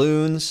with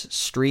balloons,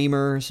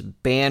 streamers,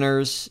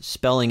 banners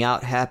spelling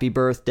out happy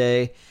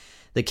birthday.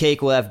 The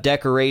cake will have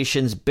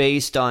decorations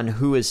based on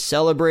who is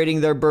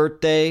celebrating their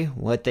birthday,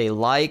 what they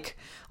like,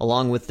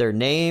 along with their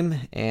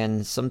name,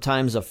 and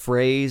sometimes a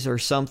phrase or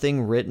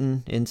something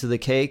written into the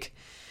cake.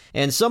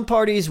 And some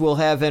parties will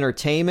have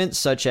entertainment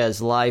such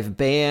as live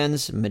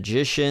bands,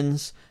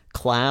 magicians,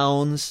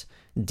 clowns,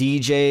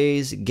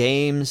 DJs,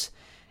 games,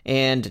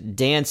 and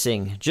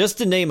dancing, just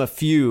to name a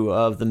few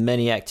of the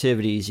many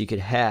activities you could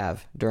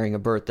have during a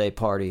birthday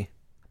party.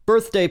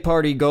 Birthday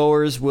party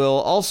goers will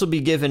also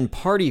be given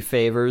party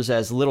favors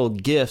as little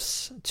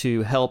gifts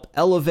to help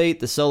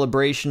elevate the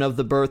celebration of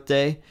the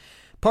birthday.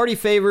 Party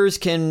favors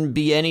can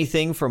be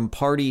anything from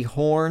party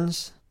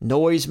horns,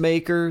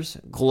 noisemakers,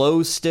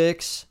 glow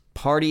sticks,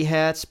 party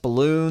hats,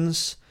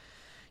 balloons,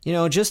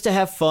 just to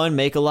have fun,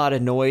 make a lot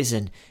of noise,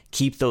 and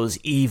keep those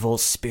evil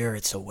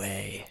spirits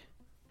away.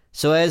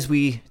 So as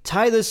we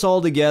tie this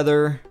all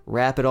together,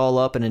 wrap it all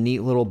up in a neat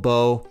little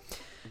bow,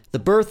 the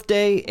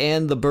birthday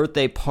and the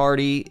birthday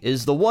party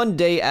is the one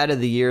day out of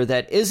the year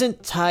that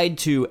isn't tied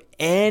to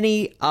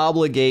any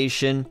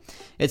obligation.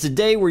 It's a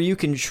day where you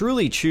can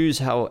truly choose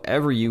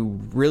however you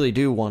really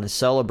do want to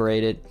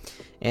celebrate it,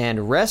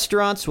 and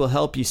restaurants will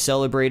help you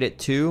celebrate it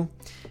too.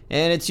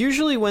 And it's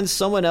usually when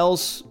someone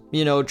else,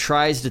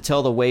 tries to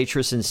tell the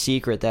waitress in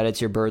secret that it's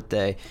your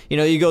birthday.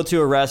 You go to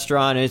a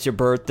restaurant and it's your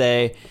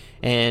birthday,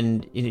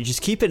 and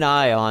just keep an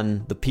eye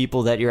on the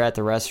people that you're at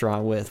the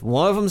restaurant with.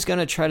 One of them's going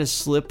to try to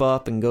slip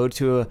up and go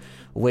to a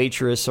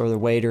waitress or the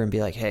waiter and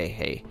be like,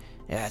 hey,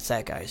 yeah, it's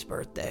that guy's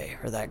birthday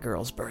or that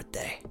girl's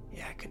birthday.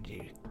 Yeah, could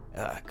you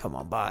come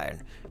on by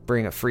and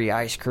bring a free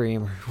ice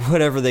cream or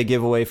whatever they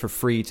give away for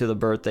free to the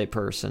birthday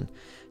person.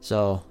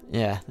 So,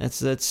 yeah, that's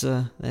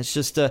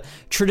just a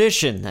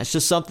tradition. That's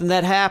just something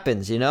that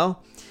happens,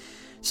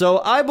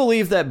 So I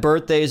believe that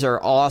birthdays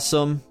are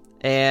awesome.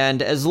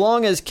 And as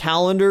long as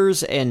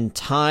calendars and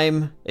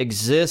time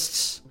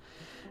exists,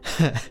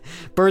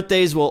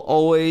 birthdays will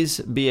always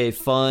be a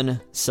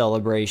fun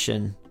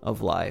celebration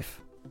of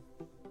life.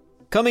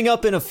 Coming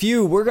up in a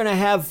few, we're going to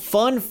have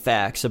fun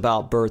facts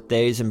about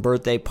birthdays and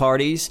birthday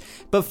parties.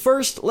 But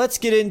first, let's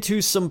get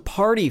into some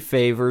party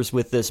favors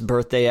with this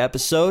birthday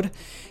episode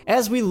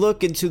as we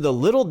look into the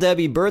Little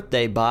Debbie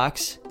birthday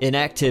box in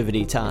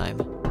Activity Time.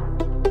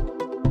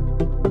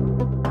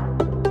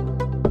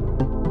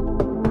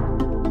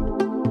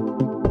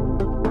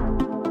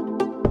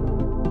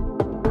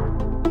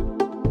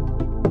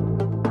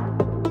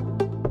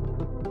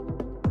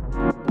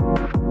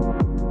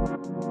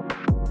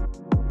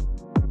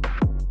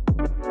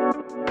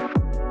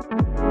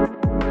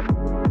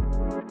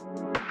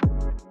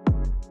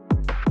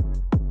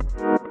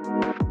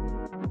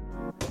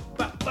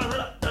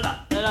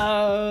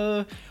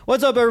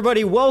 What's up,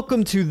 everybody?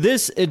 Welcome to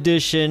this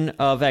edition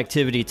of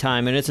Activity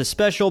Time, and it's a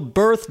special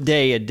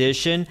birthday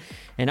edition.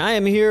 And I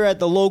am here at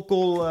the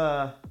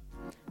local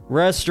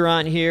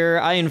restaurant here.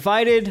 I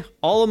invited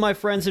all of my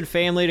friends and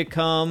family to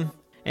come,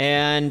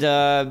 and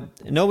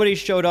nobody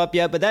showed up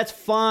yet, but that's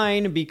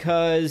fine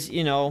because,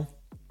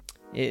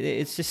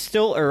 it's just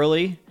still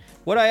early.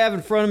 What I have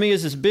in front of me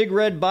is this big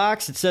red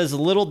box. It says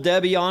Little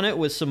Debbie on it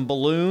with some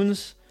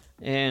balloons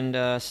and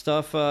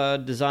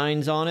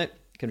designs on it,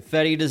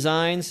 confetti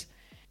designs.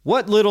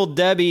 What Little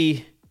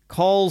Debbie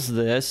calls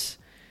this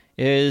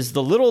is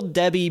the Little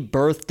Debbie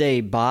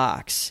birthday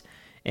box.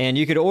 And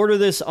you could order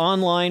this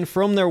online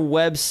from their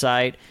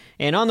website.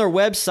 And on their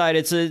website,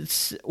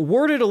 it's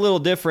worded a little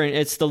different.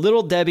 It's the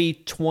Little Debbie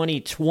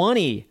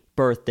 2020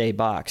 birthday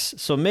box.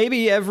 So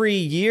maybe every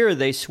year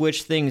they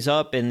switch things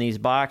up in these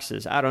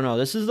boxes. I don't know.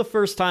 This is the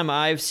first time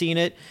I've seen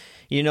it.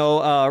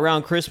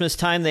 Around Christmas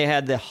time, they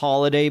had the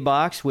holiday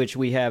box, which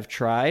we have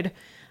tried.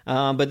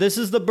 But this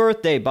is the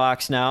birthday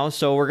box now,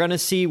 so we're going to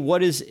see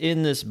what is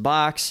in this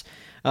box.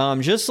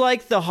 Just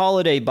like the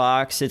holiday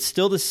box, it's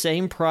still the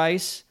same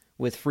price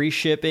with free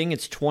shipping.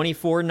 It's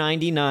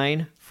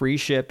 $24.99, free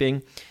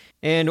shipping.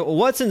 And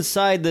what's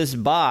inside this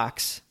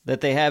box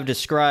that they have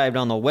described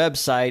on the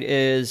website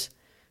is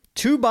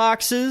 2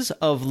 boxes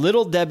of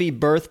Little Debbie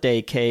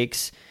birthday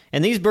cakes.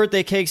 And these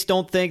birthday cakes,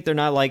 they're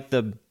not like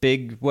the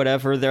big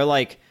whatever. They're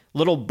like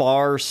little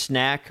bar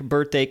snack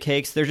birthday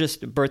cakes. They're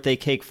just birthday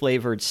cake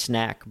flavored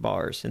snack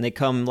bars, and they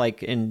come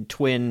like in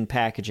twin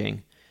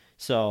packaging.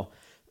 So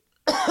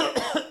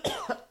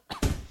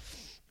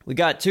we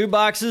got 2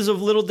 boxes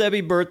of Little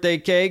Debbie birthday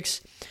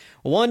cakes,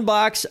 1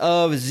 box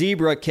of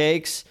zebra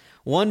cakes,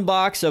 1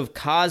 box of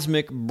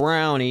cosmic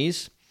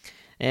brownies,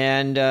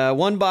 and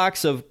 1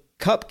 box of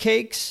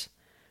cupcakes.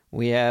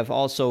 We have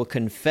also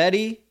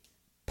confetti,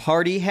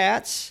 party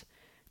hats,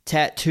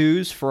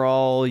 tattoos for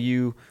all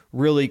you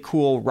really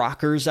cool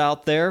rockers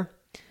out there,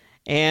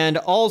 and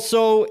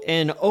also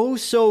an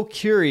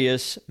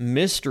oh-so-curious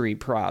mystery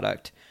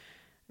product.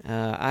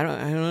 I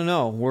don't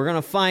know. We're going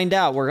to find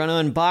out. We're going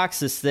to unbox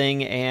this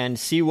thing and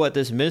see what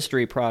this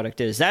mystery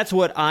product is. That's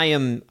what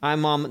I'm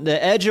on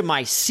the edge of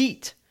my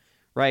seat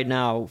right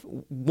now,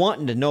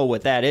 wanting to know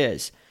what that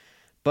is.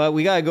 But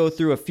we got to go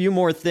through a few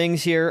more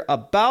things here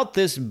about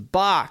this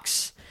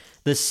box.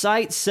 The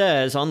site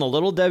says, on the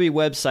Little Debbie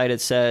website,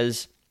 it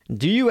says,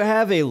 do you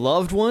have a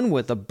loved one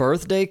with a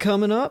birthday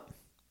coming up?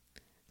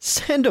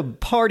 Send a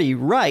party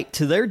right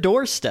to their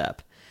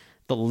doorstep.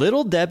 The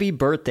Little Debbie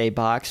birthday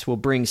box will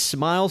bring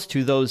smiles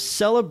to those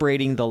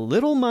celebrating the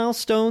little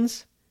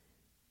milestones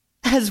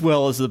as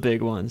well as the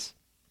big ones.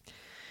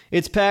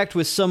 It's packed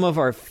with some of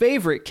our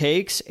favorite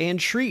cakes and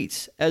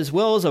treats, as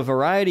well as a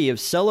variety of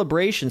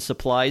celebration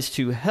supplies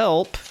to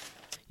help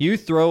you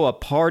throw a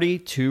party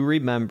to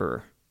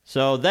remember.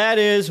 So that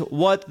is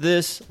what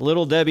this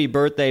Little Debbie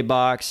birthday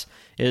box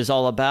is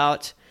all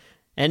about.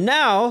 And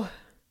now,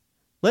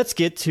 let's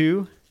get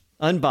to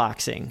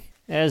unboxing.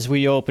 As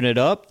we open it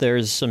up,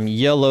 there's some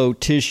yellow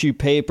tissue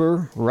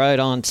paper right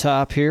on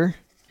top here.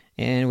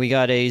 And we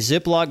got a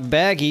Ziploc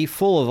baggie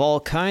full of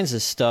all kinds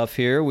of stuff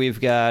here. We've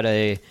got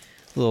a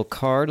little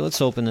card. Let's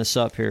open this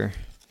up here.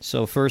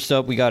 So first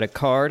up, we got a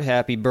card.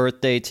 Happy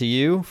birthday to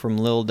you from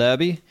Little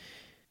Debbie.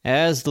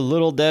 As the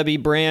Little Debbie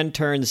brand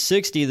turns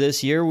 60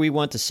 this year, we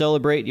want to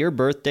celebrate your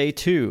birthday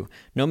too.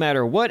 No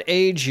matter what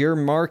age you're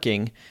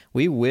marking,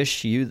 we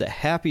wish you the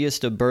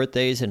happiest of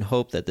birthdays and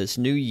hope that this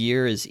new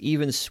year is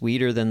even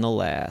sweeter than the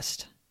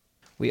last.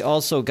 We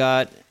also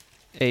got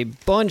a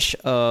bunch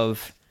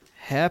of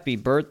happy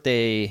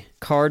birthday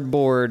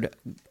cardboard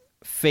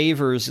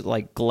favors,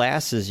 like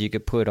glasses you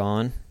could put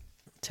on.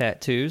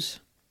 Tattoos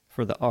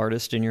for the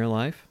artist in your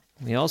life.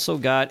 We also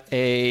got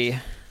a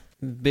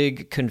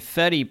big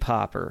confetti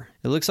popper.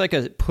 It looks like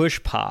a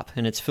push pop,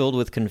 and it's filled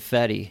with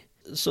confetti.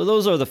 So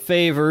those are the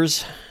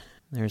favors.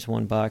 There's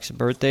one box of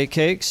birthday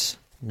cakes,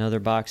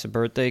 another box of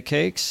birthday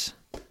cakes.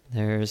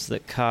 There's the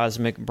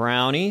Cosmic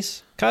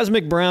Brownies.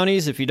 Cosmic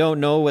Brownies, if you don't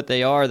know what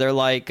they are, they're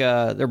like,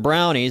 they're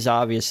brownies,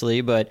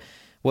 obviously, but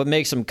what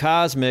makes them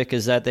cosmic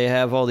is that they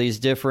have all these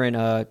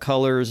different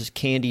colors,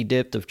 candy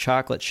dipped of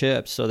chocolate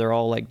chips, so they're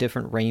all like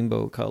different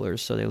rainbow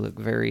colors, so they look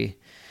very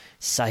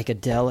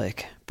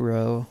psychedelic,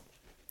 bro.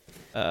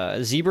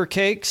 Zebra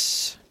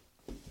cakes,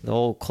 the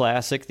old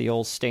classic, the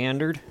old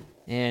standard.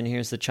 And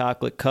here's the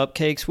chocolate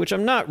cupcakes, which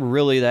I'm not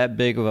really that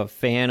big of a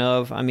fan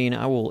of. I mean,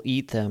 I will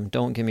eat them,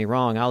 don't get me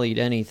wrong, I'll eat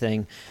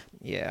anything.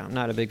 Yeah, I'm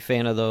not a big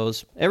fan of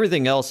those.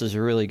 Everything else is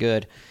really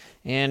good.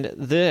 And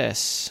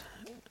this...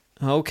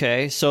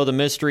 Okay, so the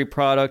mystery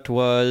product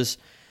was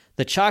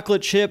the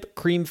chocolate chip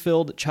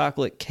cream-filled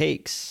chocolate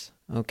cakes.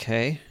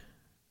 Okay.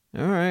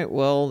 All right,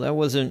 well, that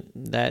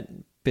wasn't that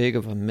big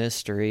of a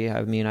mystery.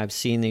 I mean, I've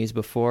seen these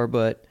before,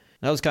 but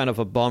that was kind of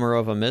a bummer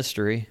of a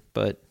mystery.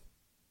 But,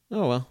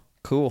 oh well,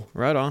 cool,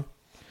 right on.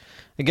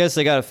 I guess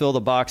they got to fill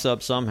the box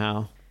up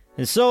somehow.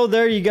 And so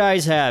there you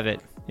guys have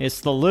it. It's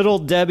the Little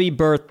Debbie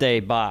birthday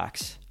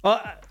box.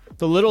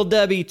 The Little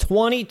Debbie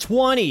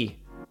 2020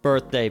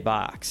 birthday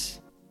box.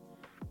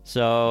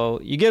 So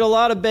you get a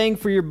lot of bang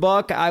for your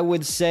buck, I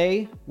would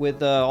say,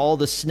 with all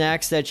the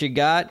snacks that you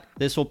got.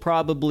 This will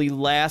probably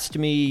last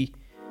me,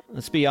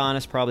 let's be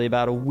honest, probably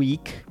about a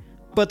week.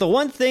 But the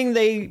one thing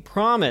they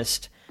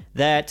promised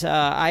that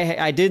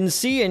I didn't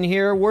see in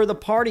here were the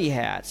party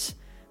hats.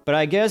 But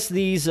I guess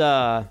these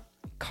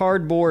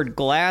cardboard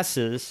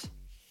glasses,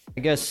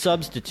 I guess,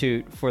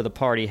 substitute for the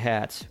party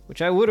hats,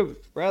 which I would have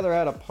rather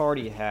had a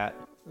party hat.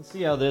 Let's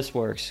see how this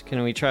works.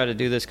 Can we try to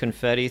do this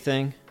confetti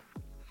thing?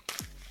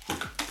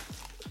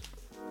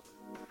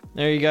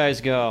 There you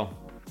guys go.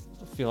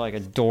 I feel like a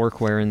dork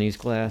wearing these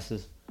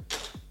glasses.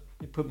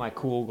 Let me put my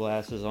cool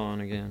glasses on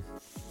again.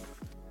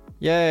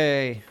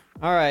 Yay.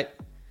 Alright.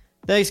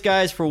 Thanks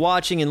guys for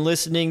watching and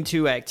listening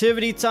to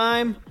Activity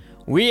Time.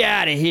 We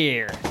out of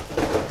here.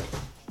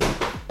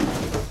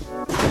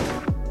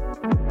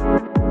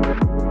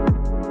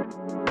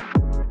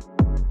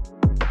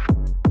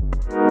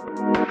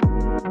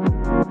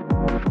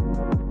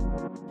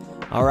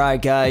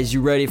 Alright guys,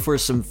 you ready for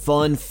some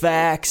fun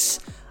facts?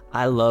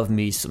 I love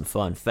me some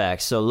fun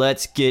facts, so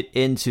let's get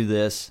into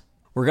this.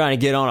 We're going to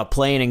get on a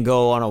plane and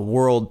go on a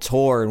world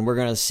tour, and we're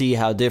going to see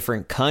how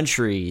different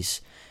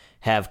countries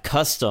have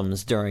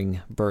customs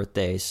during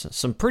birthdays.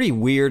 Some pretty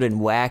weird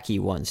and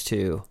wacky ones,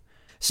 too.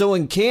 So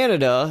in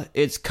Canada,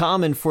 it's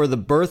common for the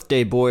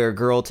birthday boy or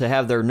girl to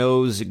have their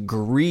nose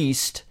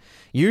greased,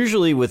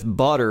 usually with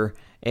butter,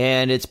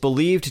 and it's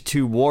believed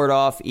to ward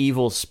off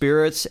evil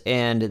spirits,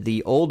 and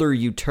the older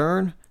you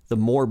turn, the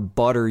more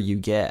butter you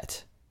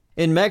get.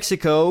 In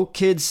Mexico,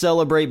 kids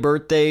celebrate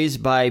birthdays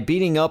by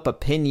beating up a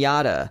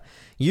piñata.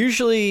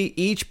 Usually,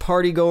 each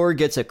partygoer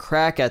gets a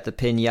crack at the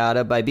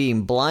piñata by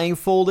being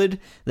blindfolded,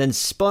 then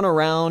spun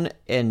around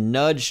and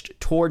nudged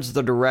towards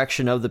the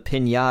direction of the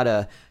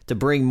piñata to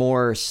bring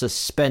more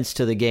suspense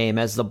to the game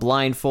as the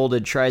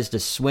blindfolded tries to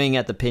swing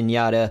at the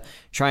piñata,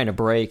 trying to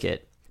break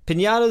it.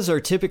 Piñatas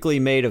are typically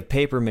made of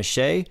paper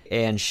mache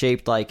and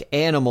shaped like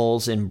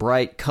animals in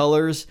bright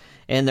colors,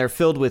 and they're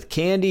filled with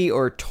candy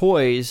or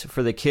toys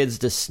for the kids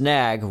to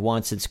snag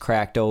once it's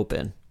cracked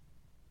open.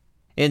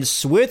 In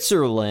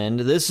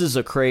Switzerland, this is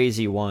a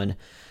crazy one.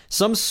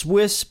 Some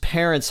Swiss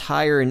parents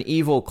hire an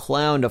evil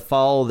clown to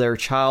follow their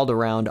child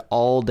around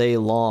all day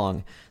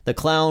long. The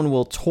clown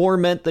will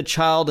torment the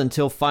child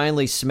until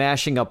finally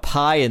smashing a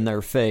pie in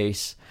their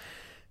face.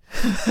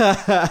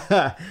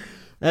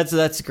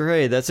 That's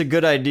great. That's a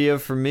good idea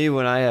for me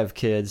when I have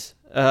kids.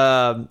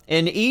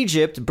 In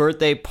Egypt,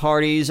 birthday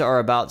parties are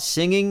about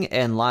singing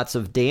and lots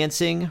of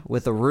dancing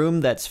with a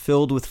room that's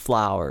filled with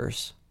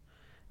flowers.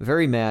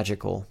 Very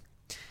magical.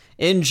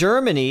 In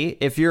Germany,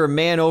 if you're a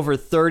man over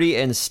 30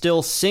 and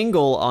still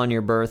single on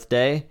your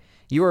birthday,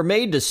 you are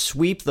made to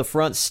sweep the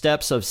front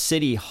steps of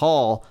City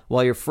Hall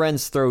while your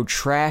friends throw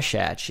trash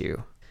at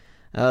you.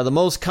 The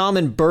most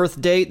common birth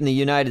date in the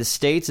United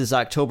States is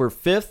October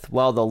 5th,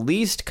 while the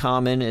least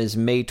common is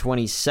May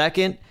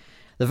 22nd.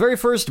 The very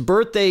first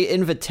birthday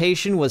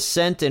invitation was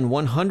sent in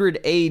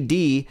 100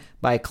 AD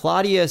by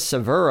Claudia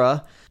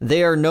Severa.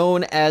 They are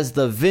known as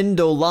the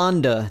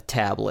Vindolanda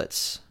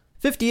tablets.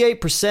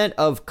 58%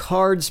 of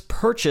cards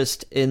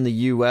purchased in the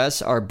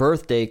U.S. are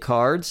birthday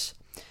cards.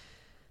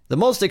 The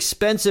most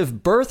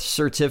expensive birth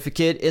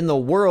certificate in the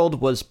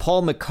world was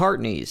Paul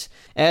McCartney's,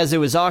 as it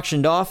was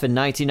auctioned off in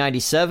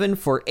 1997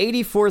 for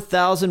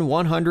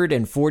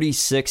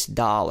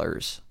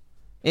 $84,146.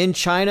 In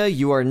China,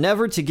 you are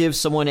never to give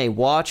someone a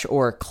watch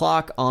or a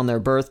clock on their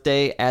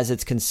birthday, as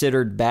it's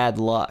considered bad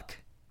luck.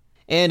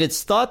 And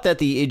it's thought that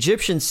the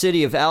Egyptian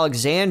city of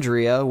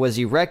Alexandria was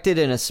erected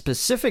in a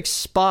specific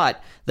spot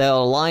that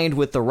aligned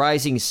with the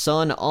rising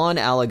sun on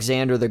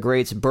Alexander the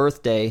Great's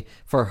birthday,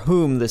 for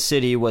whom the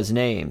city was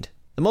named.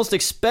 The most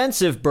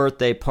expensive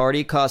birthday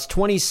party cost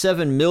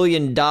 $27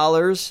 million,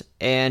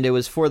 and it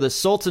was for the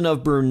Sultan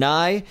of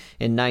Brunei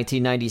in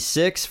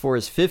 1996 for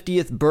his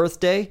 50th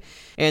birthday,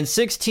 and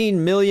 $16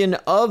 million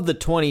of the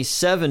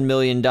 $27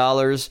 million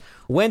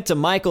went to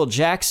Michael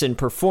Jackson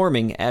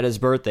performing at his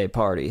birthday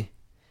party.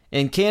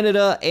 In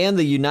Canada and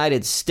the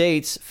United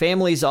States,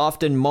 families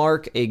often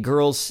mark a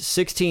girl's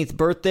 16th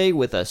birthday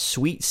with a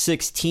Sweet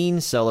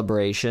 16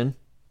 celebration.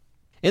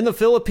 In the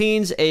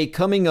Philippines, a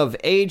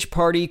coming-of-age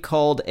party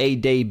called a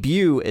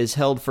debut is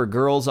held for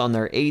girls on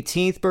their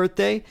 18th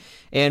birthday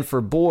and for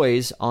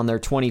boys on their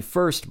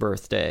 21st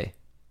birthday.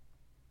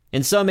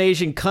 In some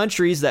Asian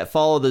countries that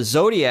follow the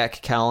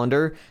zodiac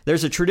calendar,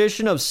 there's a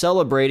tradition of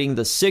celebrating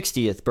the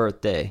 60th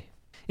birthday.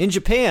 In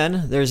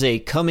Japan, there's a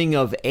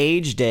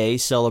coming-of-age day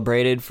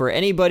celebrated for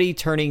anybody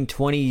turning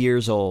 20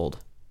 years old.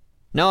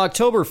 Now,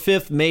 October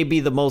 5th may be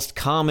the most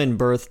common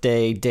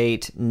birthday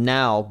date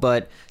now,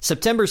 but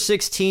September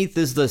 16th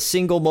is the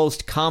single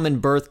most common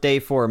birthday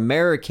for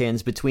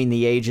Americans between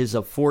the ages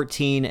of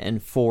 14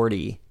 and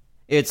 40.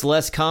 It's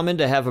less common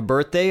to have a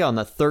birthday on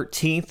the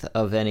 13th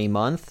of any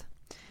month.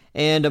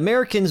 And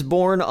Americans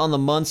born on the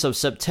months of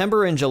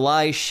September and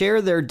July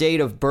share their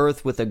date of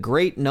birth with a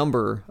great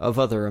number of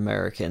other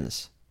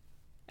Americans.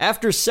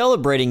 After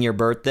celebrating your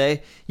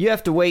birthday, you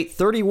have to wait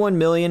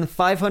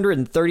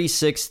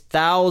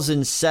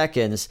 31,536,000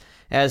 seconds,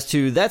 as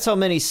to that's how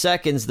many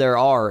seconds there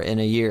are in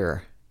a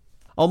year.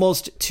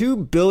 Almost 2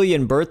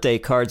 billion birthday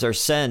cards are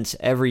sent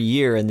every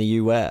year in the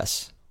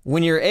U.S.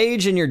 When your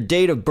age and your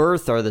date of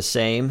birth are the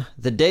same,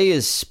 the day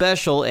is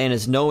special and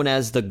is known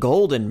as the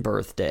Golden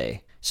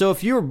Birthday. So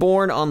if you were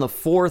born on the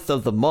 4th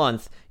of the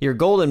month, your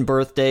golden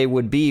birthday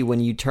would be when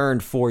you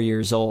turned 4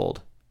 years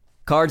old.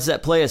 Cards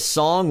that play a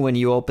song when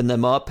you open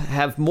them up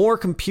have more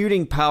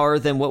computing power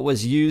than what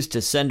was used to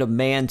send a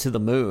man to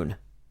the moon.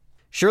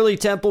 Shirley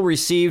Temple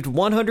received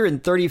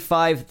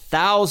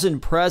 135,000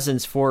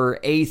 presents for her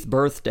 8th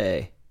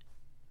birthday.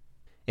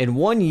 In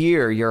 1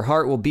 year, your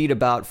heart will beat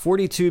about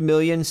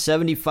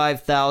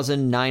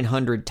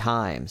 42,075,900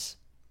 times.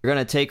 You're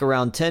going to take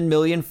around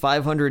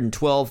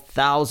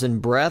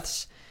 10,512,000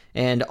 breaths.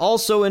 And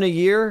also in a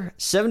year,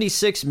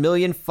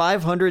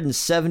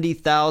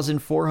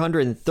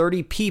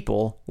 76,570,430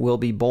 people will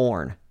be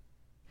born.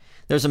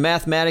 There's a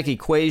mathematical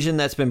equation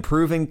that's been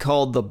proven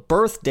called the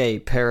birthday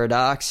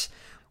paradox,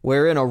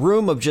 where in a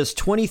room of just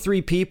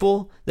 23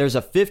 people, there's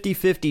a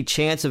 50-50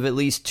 chance of at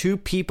least 2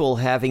 people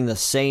having the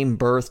same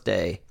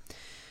birthday.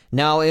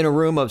 Now, in a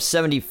room of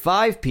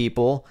 75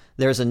 people,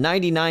 there's a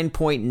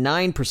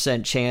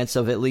 99.9% chance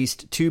of at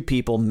least 2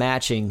 people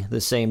matching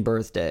the same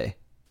birthday.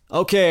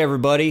 Okay,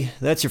 everybody,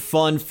 that's your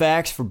fun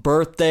facts for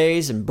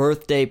birthdays and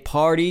birthday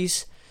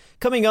parties.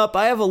 Coming up,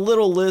 I have a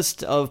little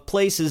list of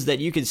places that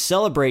you can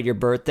celebrate your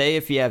birthday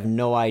if you have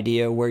no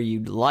idea where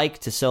you'd like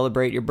to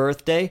celebrate your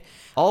birthday.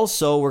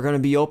 Also, we're going to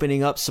be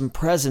opening up some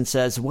presents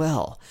as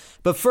well.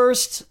 But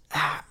first,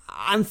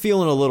 I'm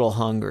feeling a little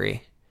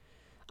hungry.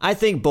 I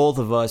think both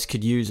of us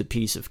could use a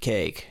piece of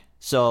cake.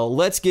 So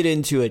let's get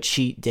into a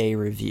cheat day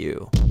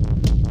review.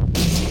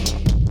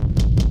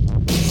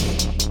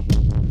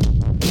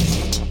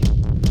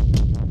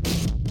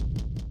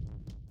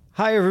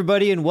 Hi,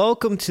 everybody, and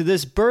welcome to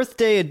this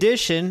birthday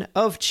edition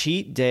of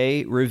Cheat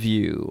Day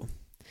Review.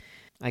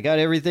 I got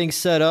everything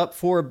set up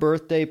for a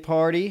birthday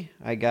party.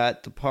 I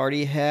got the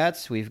party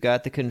hats, we've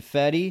got the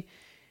confetti,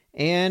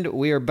 and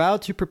we are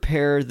about to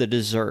prepare the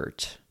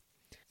dessert.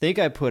 I think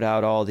I put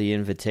out all the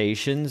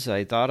invitations.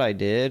 I thought I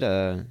did.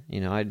 I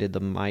did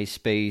the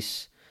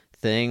MySpace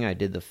thing. I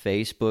did the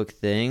Facebook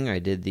thing. I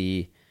did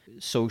the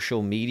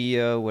social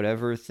media,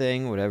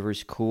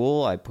 whatever's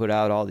cool. I put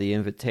out all the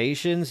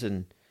invitations,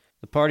 and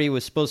the party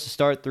was supposed to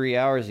start 3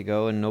 hours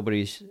ago, and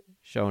nobody's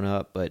shown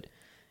up. But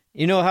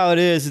you know how it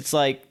is. It's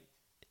like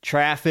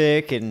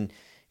traffic, and,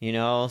 you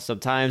know,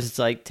 sometimes it's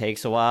like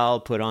takes a while,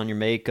 put on your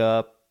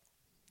makeup,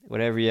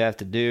 whatever you have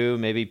to do.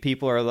 Maybe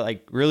people are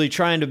like really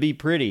trying to be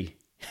pretty.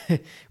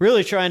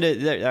 Really trying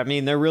to, I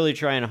mean, they're really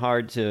trying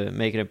hard to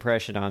make an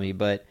impression on me,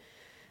 but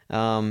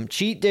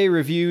cheat day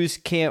reviews,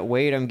 can't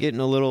wait. I'm getting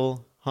a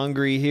little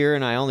hungry here,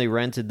 and I only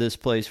rented this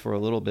place for a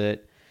little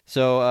bit.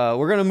 So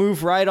we're going to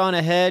move right on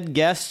ahead,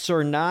 guests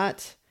or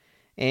not,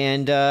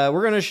 and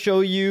we're going to show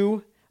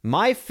you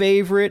my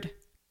favorite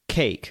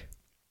cake.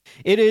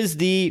 It is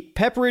the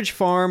Pepperidge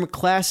Farm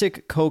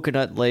Classic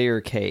Coconut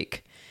Layer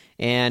Cake,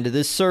 and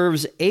this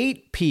serves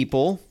 8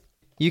 people.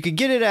 You could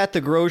get it at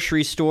the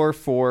grocery store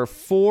for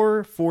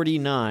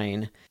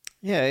 $4.49.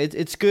 Yeah,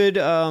 it's good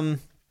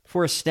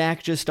for a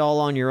snack just all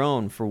on your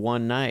own for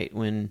one night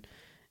when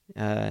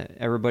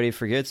everybody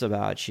forgets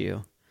about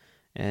you.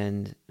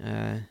 And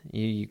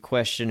you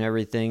question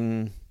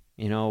everything,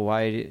 you know,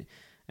 why...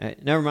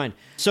 never mind.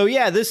 So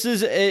yeah, this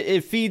is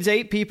it feeds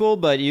 8 people,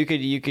 but you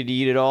could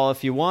eat it all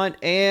if you want.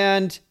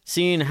 And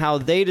seeing how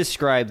they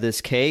describe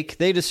this cake,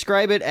 they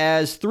describe it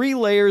as 3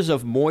 layers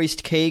of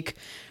moist cake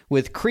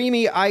with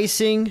creamy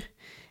icing,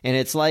 and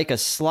it's like a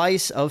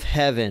slice of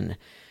heaven.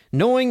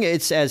 Knowing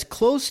it's as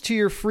close to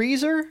your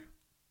freezer,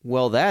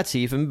 well, that's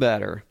even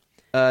better.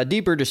 A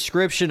deeper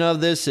description of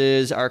this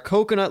is, our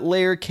coconut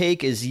layer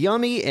cake is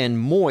yummy and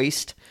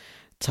moist,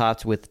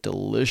 topped with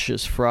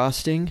delicious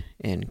frosting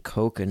and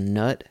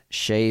coconut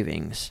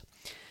shavings.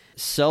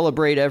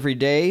 Celebrate every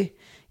day,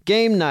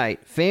 game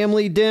night,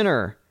 family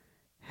dinner,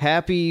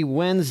 happy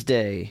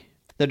Wednesday.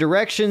 The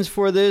directions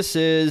for this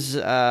is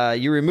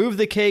you remove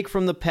the cake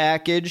from the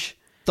package,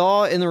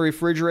 thaw in the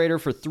refrigerator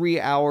for 3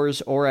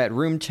 hours or at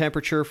room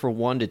temperature for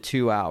 1 to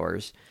 2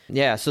 hours.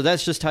 Yeah, so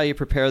that's just how you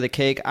prepare the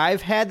cake.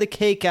 I've had the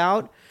cake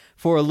out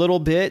for a little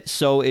bit,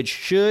 so it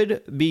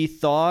should be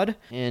thawed.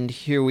 And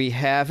here we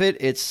have it.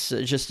 It's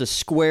just a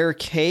square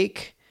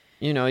cake.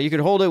 You know, you could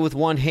hold it with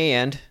one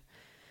hand,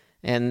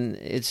 and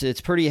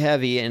it's pretty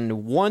heavy.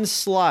 And one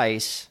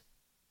slice,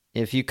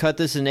 if you cut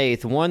this in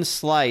eighth, one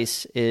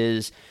slice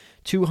is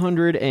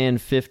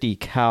 250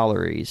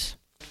 calories.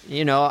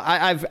 You know,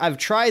 I've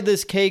tried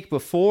this cake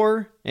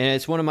before, and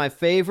it's one of my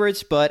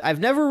favorites, but I've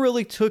never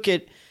really took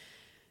it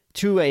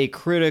to a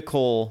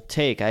critical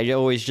take. I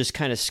always just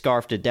kind of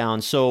scarfed it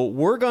down. So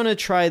we're going to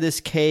try this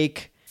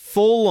cake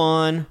full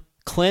on,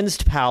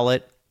 cleansed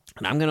palate,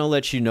 and I'm going to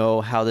let you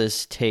know how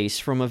this tastes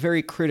from a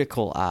very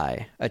critical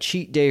eye, a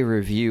cheat day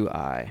review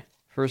eye.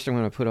 First, I'm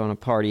going to put on a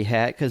party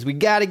hat because we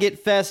got to get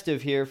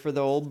festive here for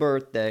the old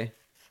birthday.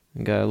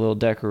 We got little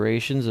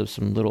decorations of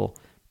some little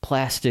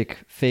plastic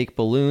fake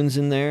balloons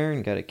in there,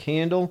 and got a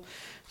candle.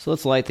 So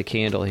let's light the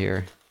candle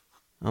here.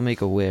 I'll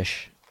make a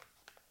wish.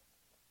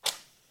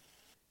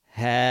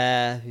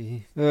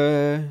 Happy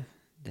birthday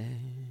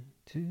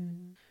to...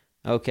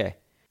 Okay.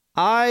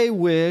 I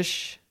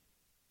wish...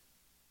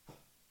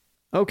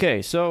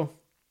 Okay, so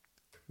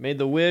made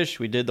the wish.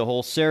 We did the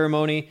whole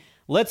ceremony.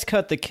 Let's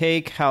cut the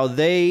cake how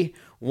they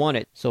want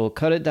it. So we'll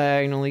cut it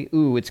diagonally.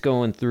 Ooh, it's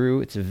going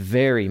through. It's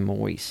very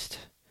moist.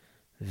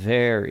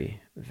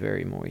 Very,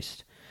 very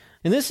moist.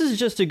 And this is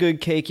just a good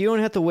cake. You don't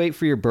have to wait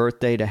for your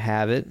birthday to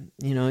have it.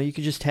 You know, you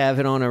could just have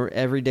it on an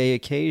everyday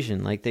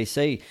occasion. Like they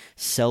say,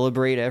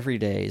 celebrate every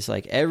day. It's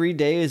like every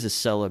day is a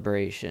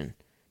celebration.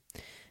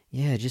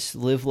 Yeah, just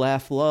live,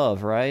 laugh,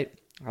 love, right?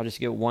 I'll just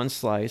get one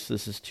slice.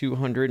 This is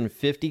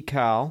 250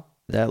 cal.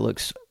 That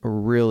looks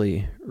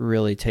really,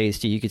 really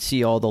tasty. You can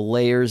see all the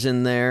layers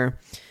in there.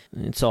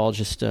 It's all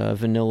just a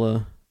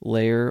vanilla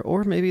layer,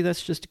 or maybe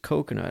that's just a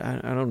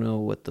coconut. I don't know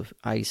what the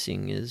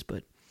icing is,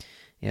 but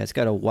yeah, it's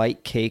got a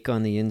white cake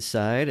on the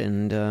inside,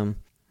 and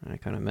I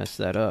kind of messed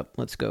that up.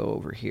 Let's go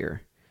over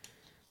here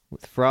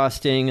with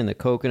frosting and the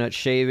coconut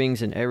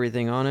shavings and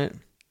everything on it.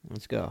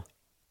 Let's go.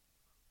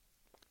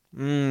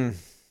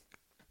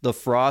 The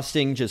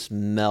frosting just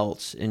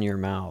melts in your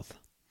mouth.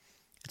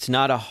 It's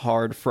not a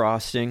hard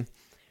frosting.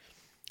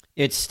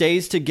 It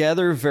stays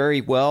together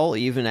very well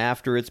even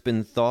after it's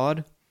been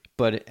thawed,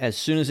 but as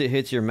soon as it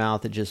hits your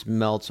mouth, it just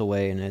melts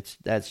away, and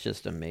that's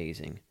just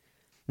amazing.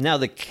 Now,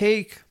 the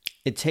cake,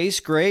 it tastes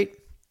great,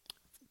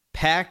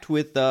 packed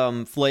with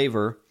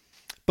flavor,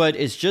 but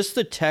it's just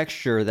the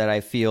texture that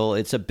I feel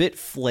it's a bit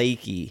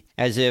flaky,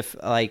 as if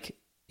like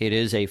it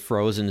is a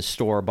frozen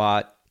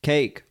store-bought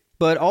cake.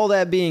 But all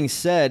that being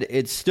said,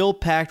 it's still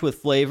packed with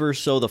flavor,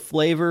 so the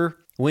flavor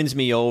wins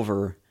me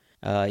over,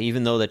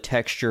 even though the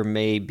texture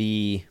may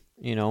be,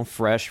 you know,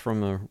 fresh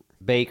from a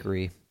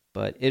bakery,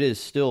 but it is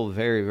still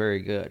very, very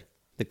good.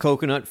 The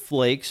coconut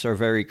flakes are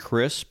very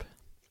crisp,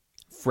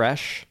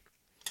 fresh.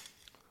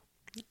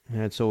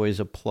 That's always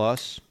a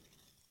plus.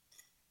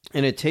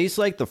 And it tastes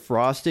like the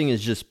frosting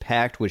is just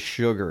packed with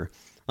sugar.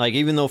 Like,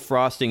 even though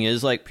frosting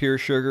is like pure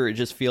sugar, it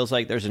just feels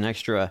like there's an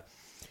extra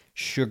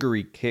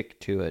sugary kick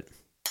to it.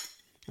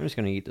 I'm just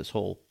going to eat this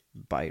whole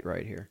bite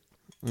right here.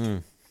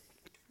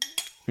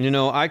 You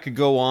know, I could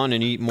go on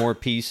and eat more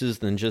pieces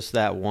than just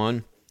that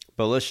one,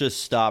 but let's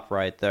just stop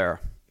right there.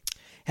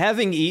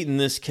 Having eaten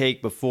this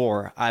cake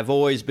before, I've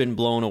always been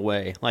blown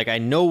away. Like, I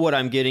know what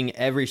I'm getting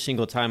every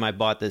single time I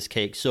bought this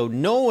cake. So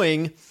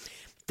knowing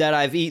that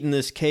I've eaten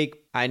this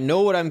cake, I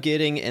know what I'm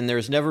getting, and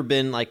there's never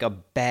been like a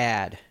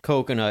bad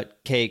coconut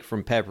cake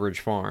from Pepperidge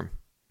Farm.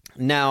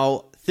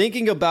 Now,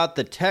 thinking about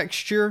the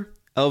texture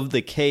of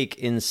the cake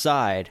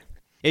inside,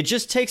 it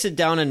just takes it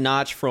down a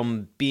notch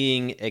from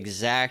being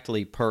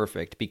exactly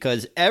perfect,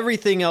 because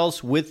everything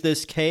else with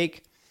this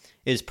cake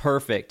is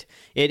perfect.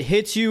 It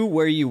hits you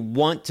where you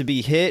want to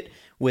be hit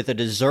with a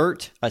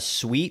dessert, a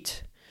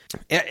sweet,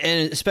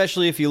 and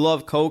especially if you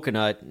love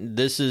coconut,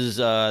 this is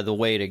the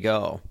way to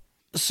go.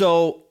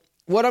 So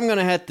what I'm going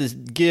to have to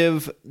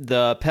give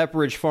the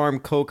Pepperidge Farm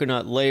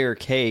coconut layer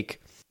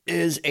cake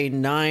is a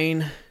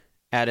 9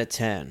 out of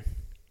 10.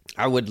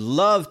 I would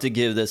love to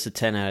give this a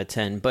 10 out of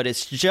 10, but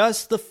it's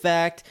just the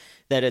fact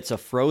that it's a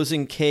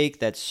frozen cake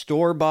that's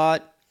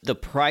store-bought. The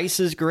price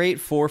is great,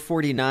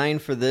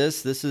 $4.49 for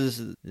this. This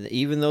is,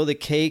 even though the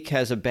cake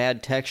has a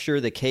bad texture,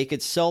 the cake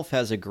itself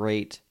has a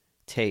great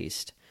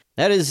taste.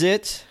 That is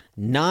it.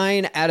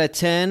 9 out of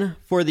 10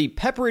 for the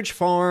Pepperidge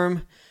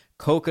Farm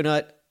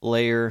coconut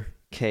layer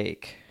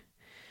cake.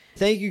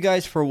 Thank you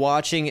guys for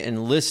watching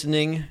and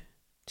listening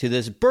to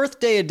this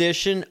birthday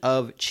edition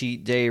of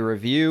Cheat Day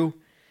Review.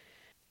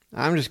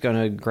 I'm just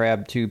going to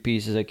grab 2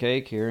 pieces of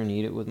cake here and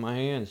eat it with my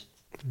hands.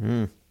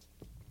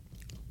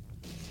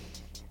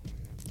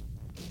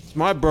 It's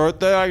my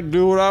birthday. I can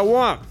do what I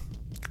want.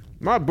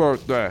 My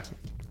birthday.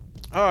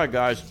 All right,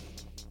 guys.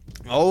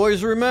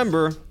 Always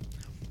remember,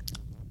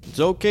 it's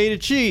okay to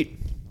cheat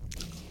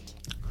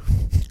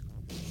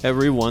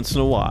every once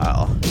in a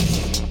while.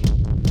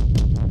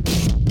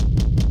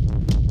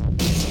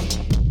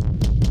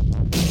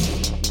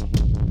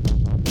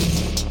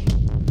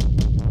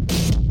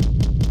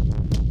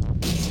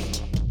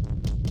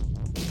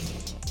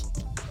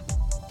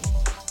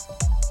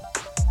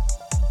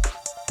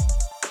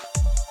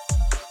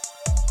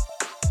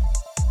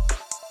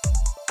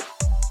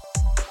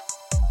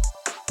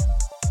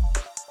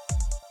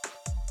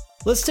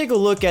 Let's take a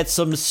look at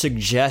some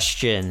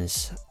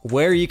suggestions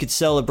where you could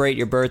celebrate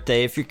your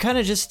birthday. If you're kind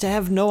of just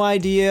have no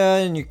idea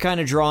and you're kind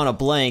of drawing a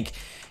blank,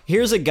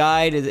 here's a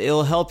guide.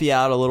 It'll help you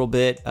out a little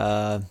bit,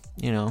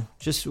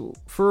 just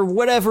for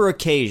whatever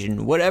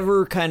occasion,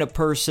 whatever kind of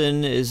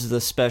person is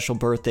the special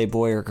birthday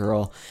boy or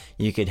girl,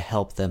 you could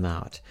help them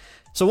out.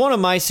 So one of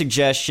my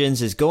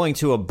suggestions is going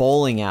to a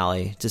bowling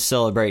alley to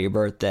celebrate your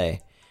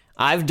birthday.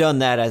 I've done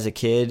that as a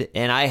kid,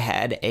 and I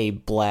had a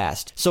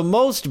blast. So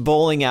most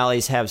bowling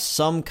alleys have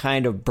some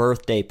kind of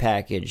birthday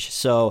package.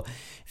 So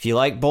if you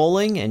like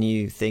bowling and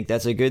you think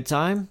that's a good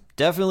time,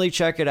 definitely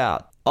check it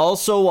out.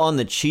 Also on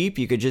the cheap,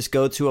 you could just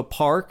go to a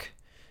park,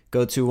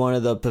 go to one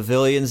of the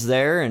pavilions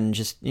there and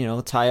just,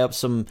 tie up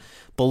some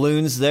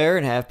balloons there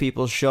and have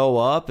people show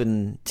up.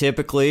 And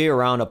typically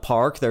around a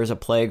park, there's a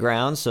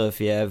playground. So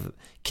if you have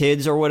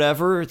kids or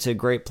whatever, it's a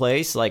great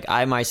place. Like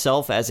I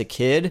myself as a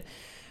kid,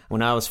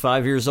 when I was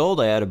 5 years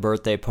old, I had a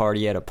birthday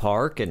party at a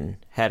park and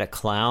had a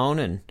clown,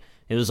 and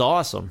it was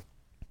awesome.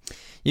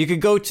 You could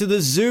go to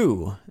the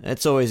zoo.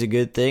 That's always a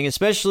good thing,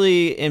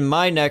 especially in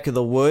my neck of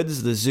the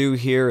woods. The zoo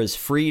here is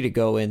free to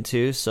go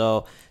into,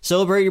 so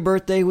celebrate your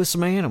birthday with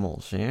some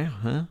animals, yeah,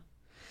 huh?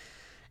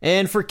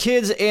 And for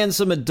kids and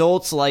some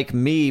adults like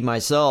me,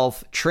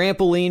 myself,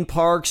 trampoline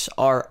parks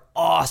are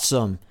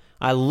awesome.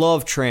 I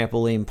love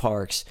trampoline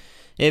parks.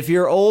 If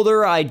you're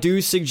older, I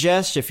do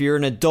suggest, if you're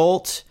an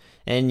adult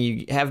and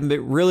you haven't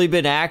really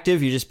been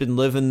active, you've just been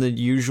living the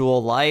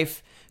usual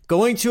life,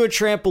 going to a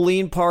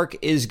trampoline park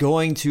is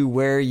going to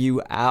wear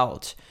you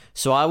out.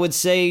 So I would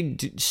say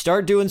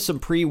start doing some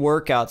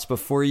pre-workouts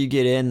before you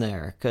get in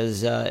there,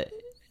 because the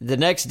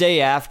next day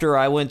after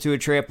I went to a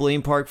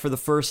trampoline park for the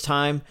first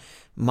time,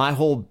 my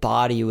whole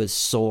body was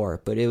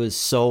sore, but it was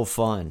so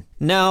fun.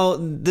 Now,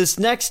 this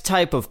next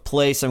type of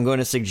place I'm going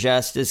to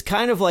suggest is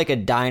kind of like a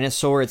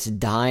dinosaur. It's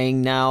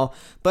dying now,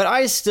 but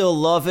I still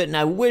love it, and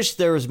I wish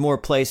there was more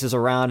places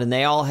around and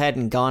they all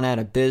hadn't gone out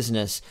of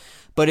business.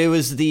 But it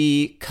was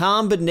the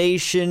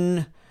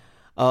combination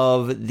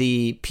of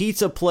the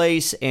pizza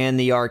place and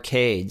the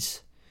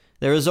arcades.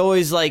 There was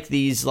always like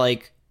these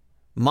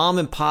mom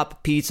and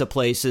pop pizza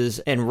places,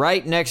 and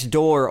right next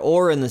door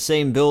or in the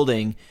same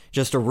building,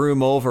 just a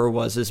room over,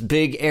 was this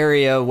big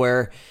area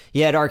where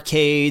you had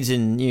arcades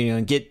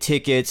and get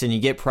tickets and you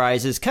get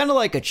prizes, kind of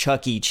like a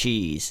Chuck E.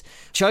 Cheese.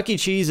 Chuck E.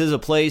 Cheese is a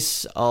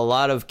place a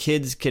lot of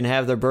kids can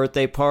have their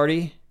birthday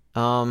party.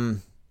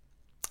 I'm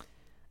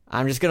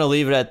just going to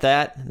leave it at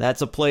that.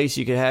 That's a place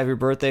you could have your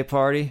birthday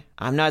party.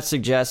 I'm not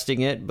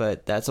suggesting it,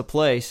 but that's a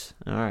place.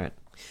 All right.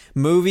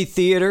 Movie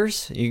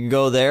theaters, you can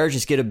go there,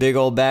 just get a big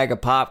old bag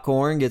of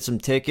popcorn, get some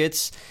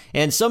tickets.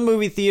 And some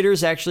movie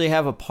theaters actually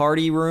have a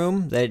party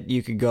room that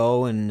you could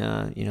go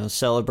and,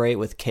 celebrate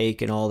with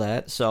cake and all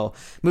that. So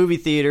movie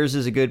theaters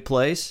is a good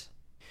place.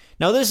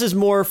 Now, this is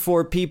more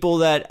for people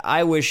that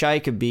I wish I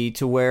could be,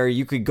 to where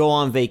you could go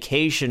on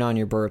vacation on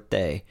your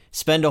birthday,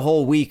 spend a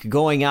whole week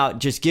going out,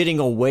 just getting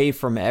away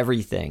from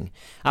everything.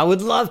 I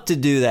would love to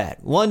do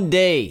that. One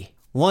day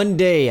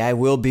I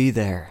will be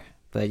there.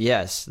 But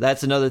yes,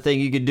 that's another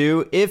thing you could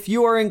do. If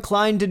you are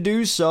inclined to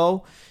do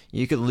so,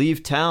 you could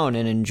leave town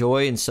and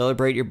enjoy and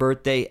celebrate your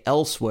birthday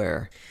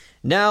elsewhere.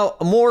 Now,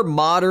 a more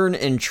modern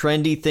and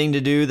trendy thing to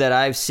do that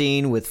I've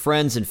seen with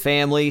friends and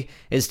family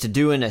is to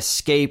do an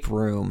escape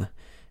room.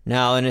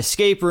 Now, an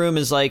escape room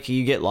is like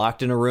you get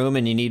locked in a room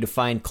and you need to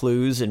find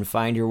clues and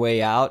find your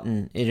way out,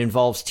 and it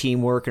involves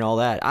teamwork and all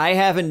that. I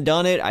haven't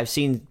done it. I've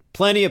seen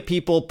plenty of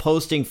people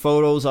posting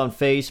photos on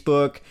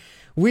Facebook.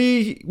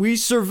 We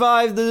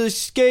survived the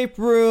escape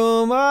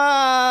room.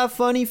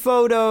 Funny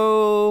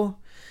photo.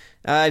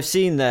 I've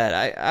seen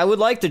that. I would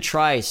like to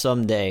try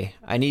someday.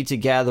 I need to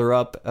gather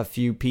up a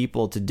few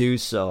people to do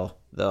so,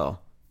 though.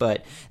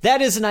 But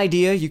that is an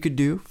idea you could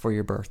do for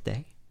your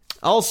birthday.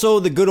 Also,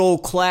 the good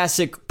old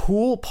classic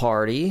pool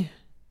party,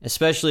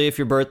 especially if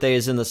your birthday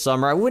is in the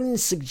summer. I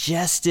wouldn't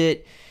suggest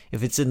it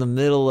if it's in the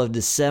middle of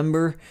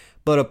December,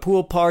 but a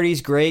pool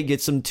party's great.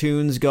 Get some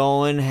tunes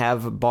going,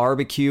 have a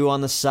barbecue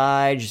on the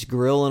side, just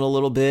grilling a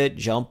little bit,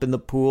 jump in the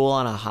pool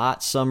on a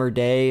hot summer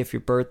day if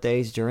your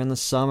birthday's during the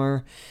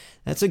summer.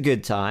 That's a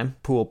good time.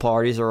 Pool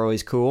parties are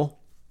always cool.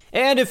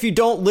 And if you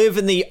don't live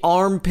in the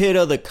armpit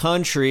of the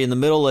country in the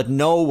middle of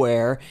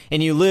nowhere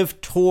and you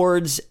live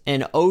towards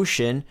an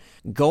ocean,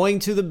 going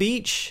to the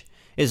beach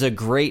is a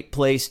great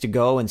place to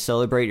go and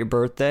celebrate your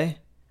birthday.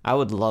 I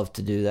would love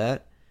to do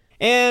that.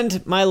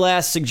 And my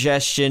last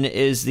suggestion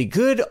is the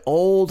good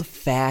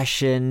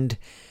old-fashioned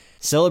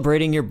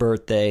celebrating your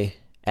birthday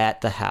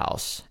at the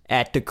house,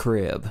 at the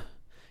crib.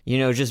 You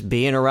know, just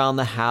being around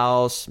the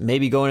house,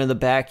 maybe going in the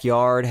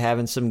backyard,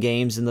 having some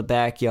games in the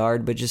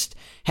backyard, but just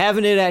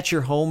having it at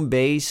your home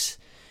base.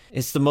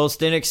 It's the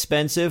most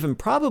inexpensive and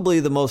probably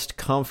the most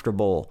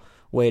comfortable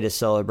way to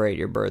celebrate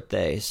your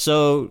birthday.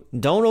 So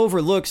don't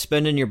overlook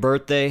spending your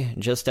birthday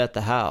just at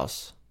the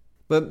house.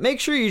 But make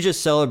sure you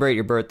just celebrate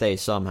your birthday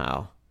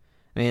somehow.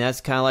 I mean,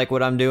 that's kind of like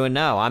what I'm doing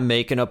now. I'm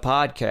making a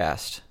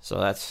podcast. So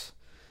that's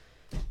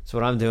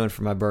what I'm doing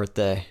for my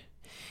birthday.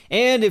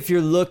 And if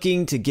you're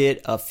looking to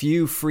get a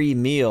few free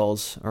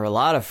meals, or a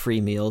lot of free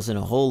meals and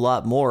a whole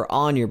lot more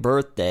on your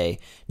birthday,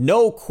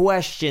 no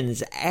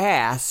questions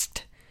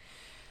asked,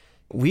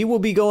 we will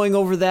be going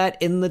over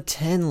that in the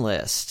 10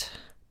 list.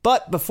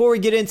 But before we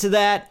get into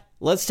that,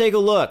 let's take a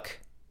look.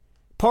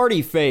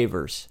 Party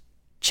favors,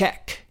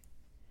 check.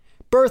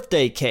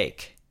 Birthday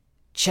cake,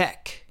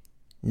 check.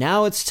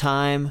 Now it's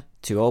time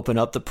to open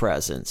up the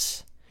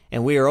presents.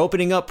 And we are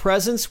opening up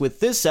presents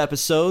with this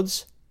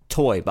episode's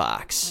Toy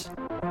Box.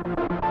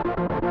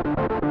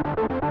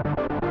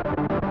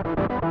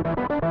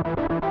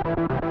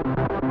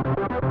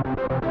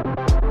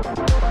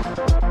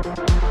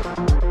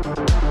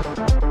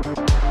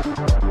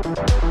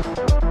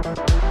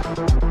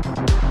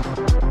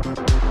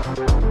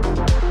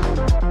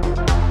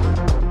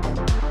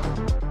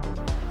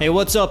 Hey,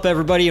 what's up,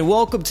 everybody, and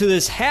welcome to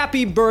this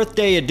happy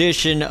birthday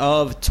edition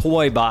of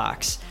Toy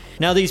Box.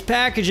 Now, these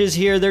packages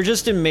here, they're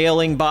just in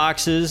mailing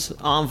boxes,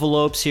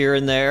 envelopes here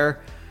and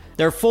there.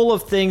 They're full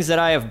of things that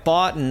I have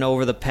bought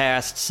over the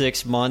past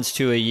 6 months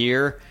to a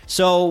year.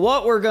 So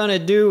what we're going to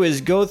do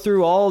is go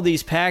through all of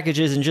these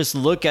packages and just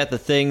look at the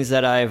things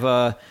that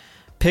I've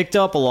picked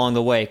up along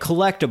the way.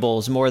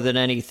 Collectibles more than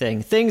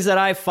anything. Things that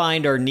I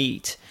find are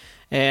neat.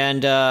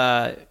 And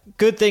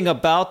good thing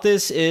about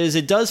this is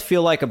it does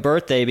feel like a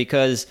birthday,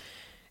 because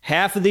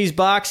half of these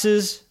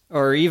boxes,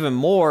 or even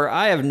more,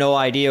 I have no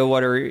idea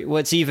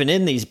what's even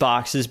in these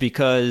boxes,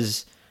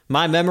 because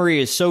my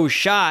memory is so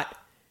shot,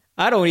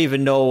 I don't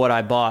even know what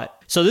I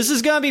bought. So this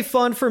is going to be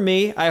fun for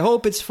me. I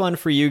hope it's fun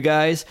for you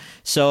guys.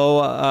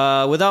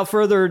 So without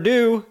further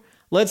ado,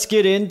 let's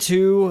get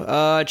into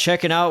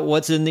checking out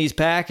what's in these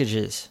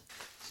packages.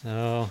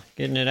 So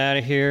getting it out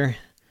of here.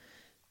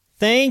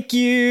 Thank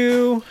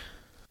you.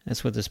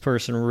 That's what this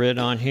person writ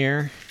on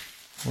here.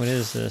 What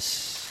is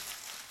this?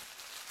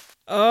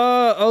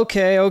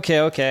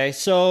 Okay.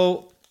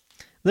 So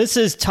this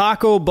is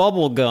Taco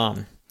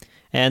Bubblegum.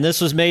 And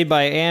this was made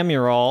by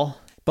Amurol,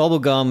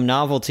 Bubblegum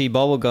Novelty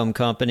Bubblegum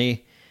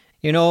Company.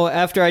 You know,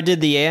 after I did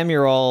the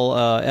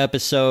Amurol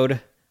episode,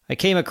 I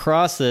came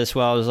across this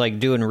while I was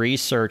doing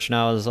research, and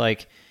I was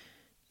like,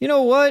 you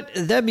know what?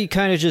 That'd be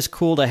kind of just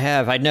cool to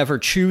have. I'd never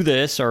chew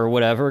this or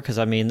whatever, because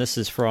I mean, this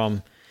is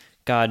from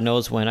God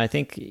knows when. I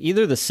think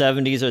either the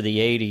 70s or the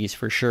 80s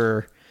for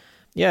sure.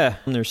 Yeah,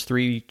 and there's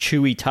 3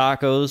 chewy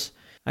tacos.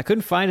 I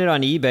couldn't find it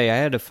on eBay. I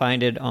had to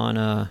find it on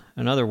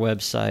another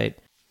website.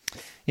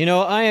 You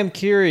know, I am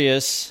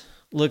curious,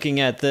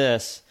 looking at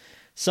this.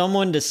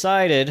 Someone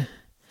decided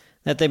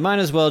that they might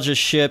as well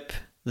just ship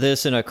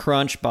this in a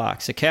Crunch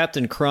box, a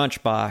Captain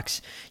Crunch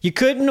box. You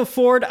couldn't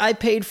afford, I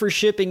paid for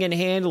shipping and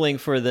handling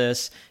for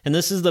this, and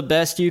this is the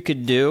best you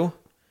could do?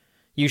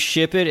 You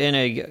ship it in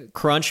a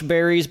Crunch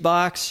Berries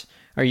box?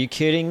 Are you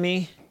kidding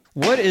me?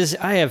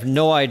 I have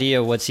no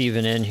idea what's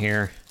even in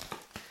here.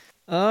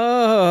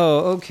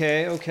 Oh,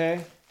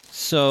 okay.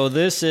 So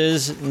this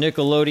is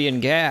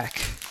Nickelodeon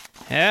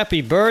GAC.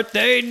 Happy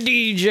birthday,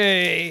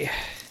 DJ!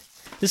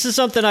 This is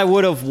something I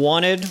would have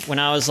wanted when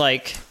I was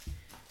like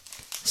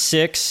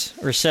 6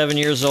 or 7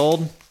 years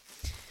old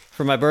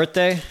for my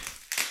birthday.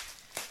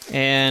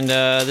 And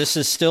this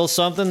is still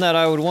something that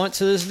I would want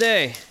to this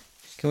day.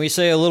 Can we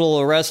say a little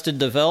Arrested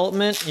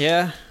Development?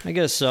 Yeah, I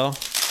guess so.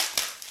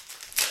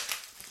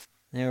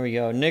 There we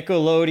go.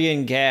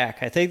 Nickelodeon GAC.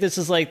 I think this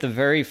is like the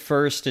very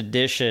first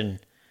edition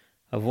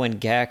of when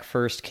GAC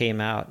first came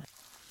out.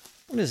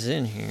 What is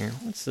in here?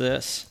 What's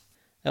this?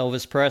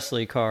 Elvis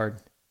Presley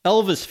card.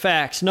 Elvis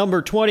facts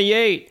number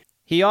 28.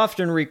 He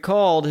often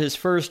recalled his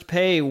first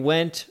pay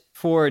went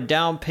for a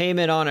down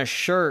payment on a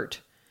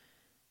shirt,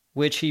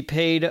 which he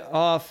paid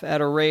off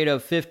at a rate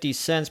of 50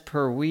 cents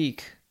per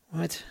week.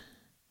 What?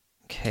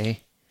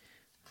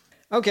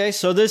 Okay,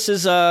 so this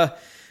is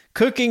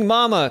Cooking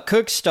Mama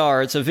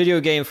Cookstar. It's a video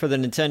game for the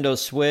Nintendo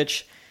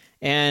Switch.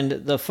 And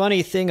the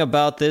funny thing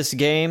about this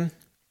game,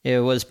 it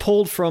was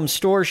pulled from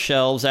store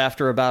shelves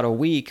after about a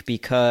week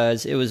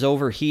because it was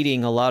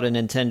overheating a lot of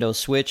Nintendo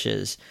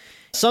Switches.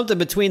 Something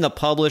between the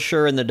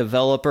publisher and the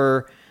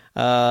developer.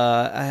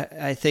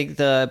 I think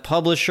the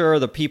publisher,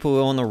 the people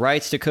who own the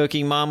rights to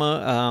Cooking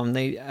Mama,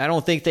 I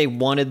don't think they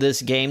wanted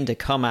this game to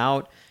come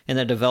out, and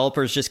the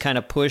developers just kind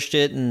of pushed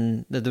it,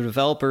 and the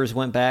developers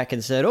went back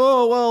and said,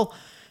 oh,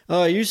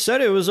 well, you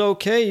said it was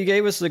okay, you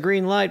gave us the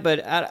green light,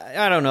 but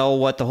I don't know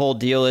what the whole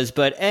deal is.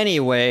 But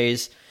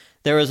anyways,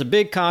 there was a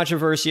big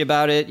controversy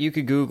about it. You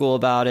could Google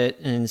about it,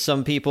 and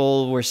some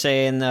people were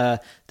saying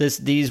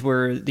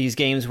these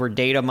games were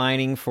data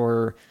mining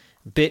for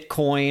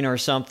Bitcoin or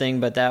something,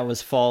 but that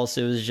was false.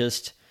 It was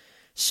just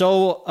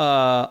so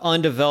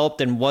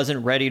undeveloped and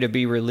wasn't ready to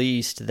be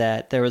released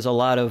that there was a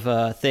lot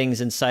of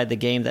things inside the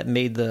game that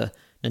made the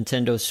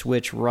Nintendo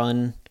Switch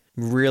run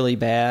really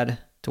bad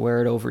to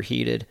where it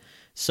overheated.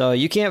 So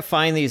you can't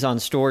find these on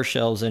store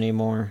shelves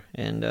anymore,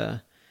 and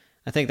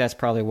I think that's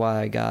probably why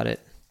I got it,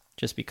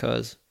 just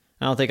because.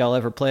 I don't think I'll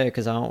ever play it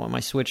because I don't want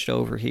my Switch to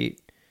overheat.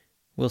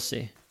 We'll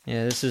see.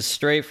 Yeah, this is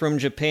straight from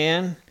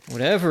Japan.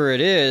 Whatever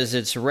it is,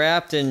 it's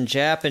wrapped in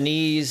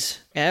Japanese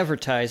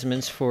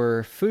advertisements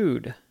for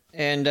food.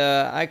 And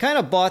I kind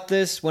of bought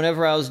this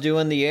whenever I was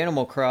doing the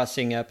Animal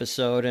Crossing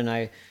episode, and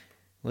I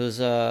was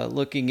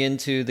looking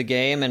into the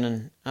game,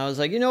 and I was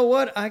like, you know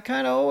what? I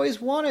kind of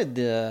always wanted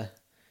the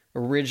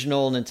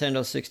original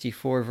Nintendo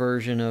 64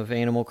 version of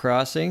Animal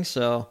Crossing,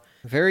 so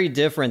very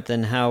different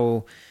than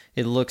how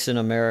it looks in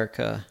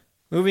America.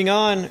 Moving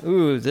on.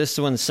 Ooh, this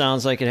one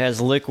sounds like it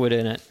has liquid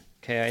in it.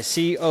 Okay, I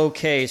see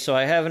OK, so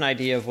I have an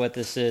idea of what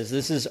this is.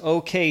 This is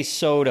OK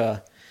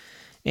Soda.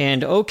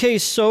 And OK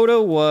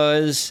Soda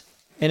was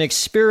an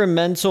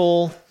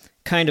experimental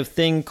kind of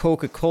thing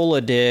Coca-Cola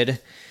did.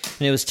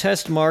 And it was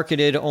test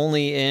marketed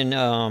only in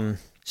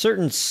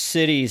certain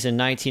cities in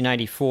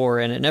 1994,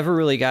 and it never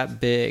really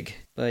got big.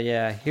 But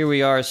yeah, here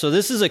we are. So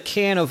this is a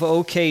can of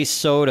OK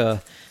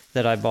Soda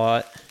that I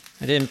bought.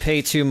 I didn't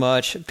pay too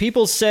much.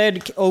 People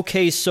said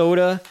OK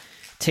Soda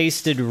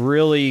tasted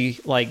really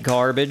like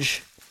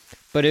garbage.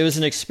 But it was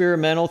an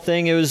experimental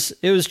thing. It was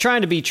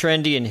trying to be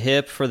trendy and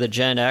hip for the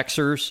Gen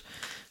Xers.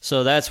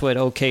 So that's what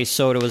OK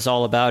Soda was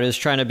all about. It was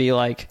trying to be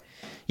like,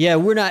 yeah,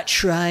 we're not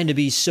trying to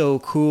be so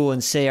cool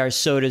and say our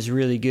soda's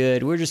really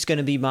good. We're just going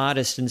to be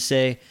modest and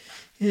say,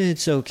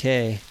 it's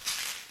okay.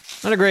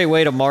 Not a great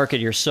way to market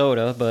your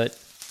soda, but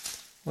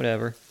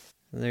whatever.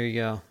 There you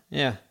go.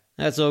 Yeah,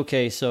 that's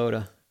OK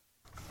Soda.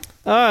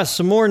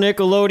 Some more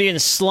Nickelodeon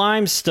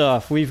slime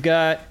stuff. We've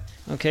got,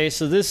 okay,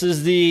 so this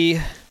is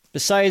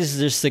besides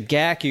just the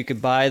GAC you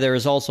could buy, there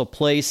is also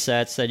play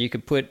sets that you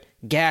could put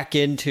GAC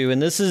into.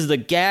 And this is the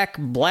GAC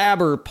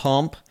Blabber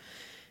Pump.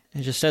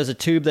 It just has a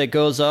tube that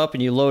goes up,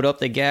 and you load up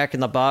the GAC in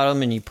the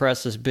bottom, and you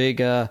press this big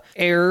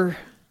air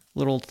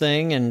little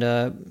thing, and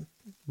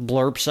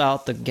blurps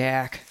out the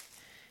GAC.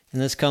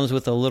 And this comes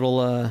with a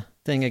little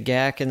thing of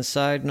GAC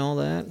inside and all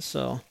that.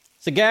 So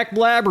it's a GAC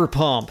Blabber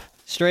Pump.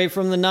 Straight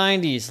from the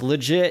 90s.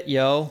 Legit,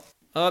 yo.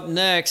 Up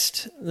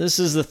next, this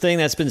is the thing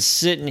that's been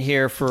sitting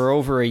here for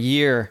over a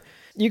year.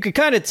 You could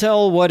kind of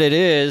tell what it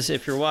is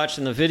if you're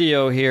watching the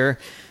video here.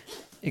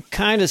 It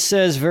kind of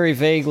says very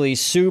vaguely,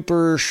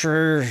 Super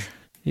Sure.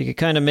 You could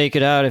kind of make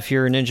it out if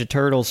you're a Ninja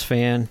Turtles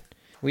fan.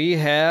 We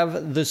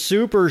have the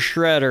Super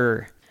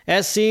Shredder,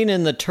 as seen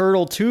in the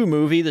Turtle 2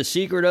 movie, The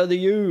Secret of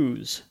the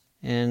Ooze.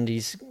 And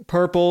he's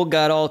purple,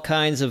 got all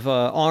kinds of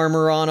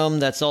armor on him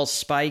that's all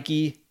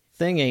spiky.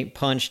 Thing ain't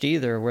punched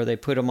either, where they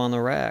put him on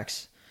the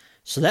racks.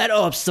 So that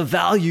ups the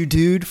value,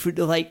 dude, for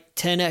like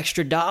 $10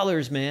 extra,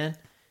 man.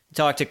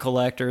 Talk to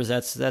collectors,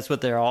 that's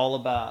what they're all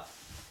about.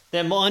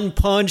 Them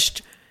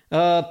unpunched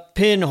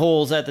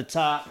pinholes at the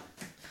top.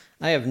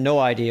 I have no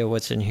idea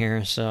what's in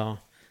here, so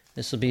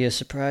this will be a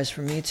surprise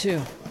for me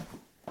too.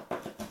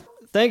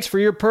 Thanks for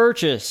your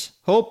purchase.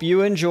 Hope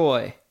you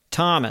enjoy.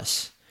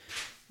 Thomas.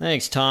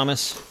 Thanks,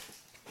 Thomas.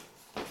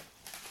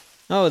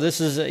 Oh,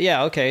 this is,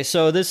 yeah, okay.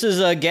 So this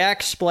is a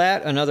GAC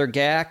Splat, another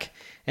GAC.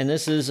 And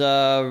this is,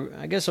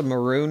 I guess, a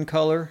maroon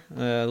color,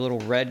 a little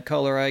red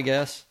color, I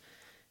guess.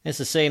 It's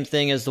the same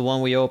thing as the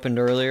one we opened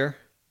earlier.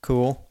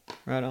 Cool.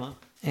 Right on.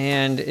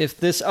 And if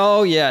this...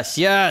 Oh, yes.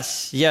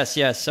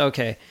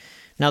 Okay.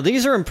 Now,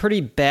 these are in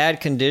pretty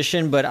bad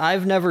condition, but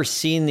I've never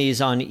seen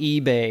these on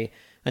eBay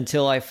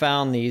until I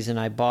found these, and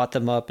I bought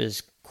them up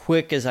as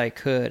quick as I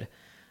could.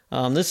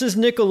 This is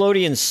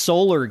Nickelodeon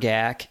Solar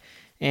GAC,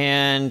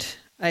 and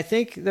I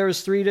think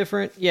there's three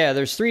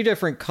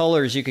different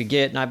colors you could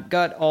get, and I've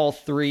got all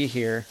three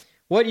here.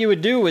 What you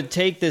would do would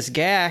take this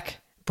GAC,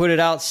 put it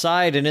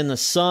outside, and in the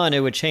sun, it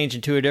would change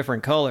into a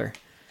different color.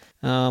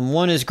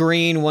 One is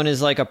green, one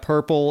is like a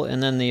purple,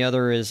 and then the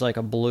other is like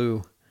a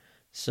blue.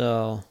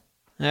 So,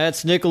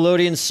 that's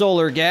Nickelodeon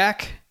Solar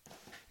GAC.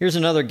 Here's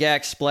another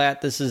GAC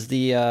splat. This is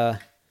the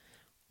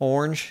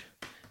orange.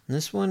 And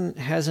this one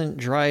hasn't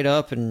dried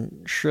up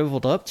and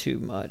shriveled up too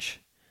much.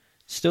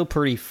 Still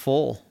pretty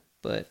full,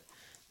 but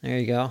there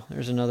you go.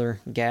 There's another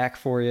GAC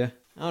for you.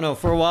 I don't know,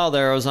 for a while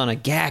there I was on a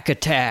GAC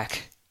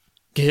attack.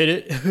 Get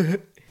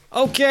it?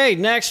 Okay,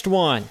 next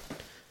one.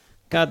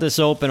 Got this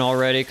open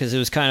already because it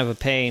was kind of a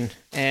pain.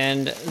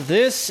 And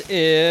this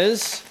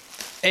is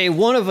a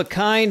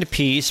one-of-a-kind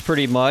piece,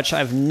 pretty much.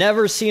 I've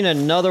never seen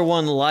another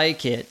one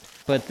like it.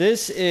 But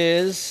this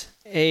is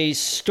a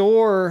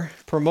store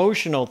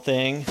promotional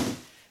thing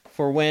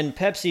for when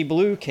Pepsi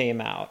Blue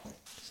came out.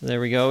 So there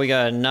we go. We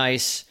got a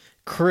nice,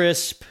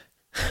 crisp,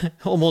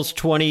 almost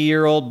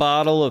 20-year-old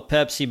bottle of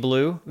Pepsi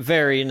Blue.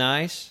 Very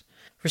nice.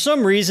 For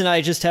some reason,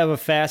 I just have a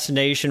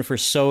fascination for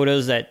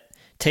sodas that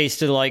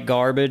tasted like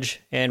garbage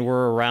and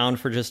were around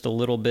for just a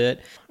little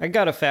bit. I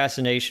got a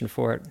fascination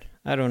for it.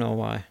 I don't know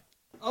why.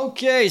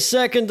 Okay,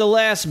 second to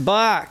last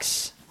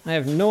box. I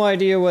have no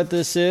idea what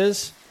this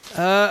is.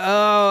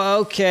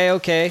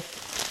 Okay.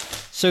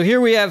 So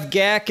here we have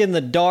GAC in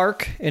the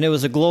dark, and it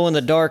was a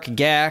glow-in-the-dark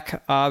GAC,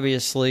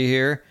 obviously,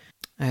 here.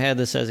 I had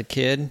this as a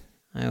kid.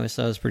 I always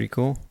thought it was pretty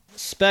cool.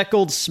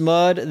 Speckled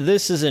Smud.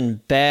 This is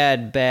in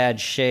bad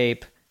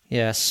shape.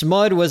 Yeah,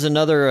 Smud was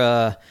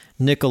another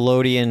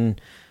Nickelodeon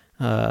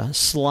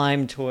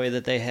slime toy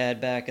that they had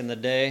back in the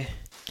day.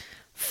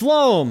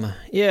 Floam.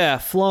 Yeah,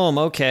 Floam.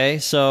 Okay,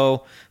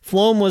 so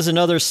Floam was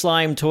another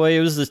slime toy.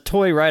 It was the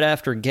toy right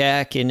after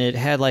GAC, and it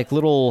had like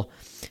little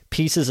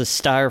pieces of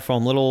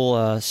styrofoam,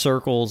 little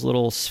circles,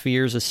 little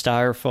spheres of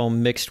styrofoam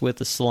mixed with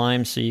the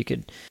slime, so you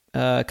could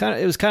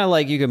it was kind of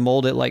like you could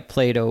mold it like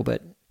Play-Doh,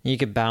 but you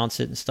could bounce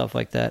it and stuff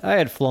like that. I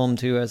had Floam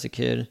too as a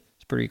kid.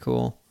 It's pretty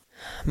cool.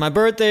 My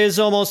birthday is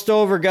almost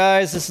over,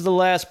 guys. This is the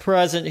last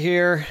present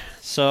here,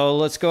 so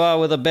let's go out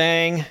with a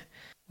bang.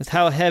 With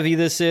how heavy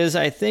this is,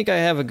 I think I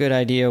have a good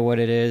idea what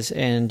it is,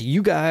 and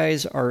you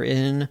guys are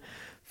in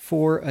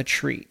for a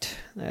treat.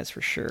 That's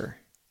for sure.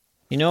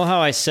 You know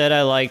how I said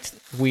I liked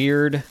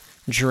weird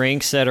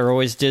drinks that are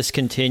always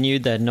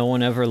discontinued that no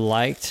one ever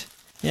liked?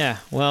 Yeah,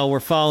 well, we're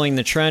following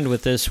the trend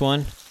with this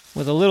one.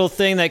 With a little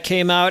thing that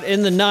came out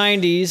in the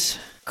 90s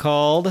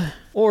called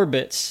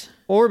Orbits.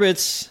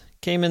 Orbits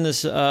came in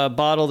this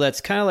bottle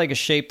that's kind of like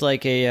shaped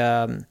like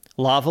a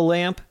lava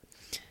lamp.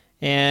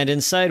 And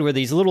inside were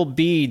these little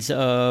beads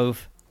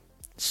of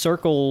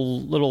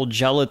circle little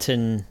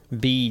gelatin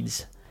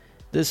beads.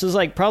 This was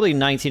like probably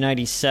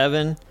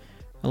 1997,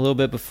 a little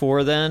bit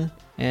before then.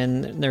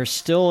 And they're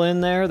still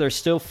in there. They're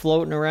still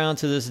floating around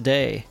to this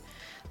day.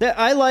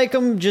 I like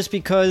them just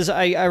because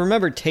I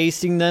remember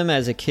tasting them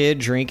as a kid,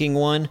 drinking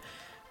one.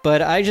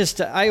 But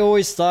I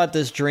always thought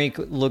this drink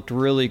looked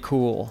really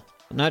cool.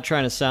 I'm not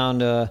trying to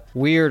sound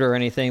weird or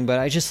anything, but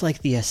I just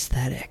like the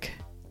aesthetic.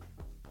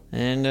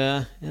 And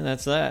yeah,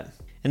 that's that.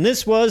 And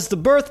this was the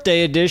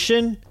birthday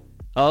edition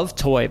of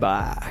Toy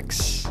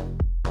Box.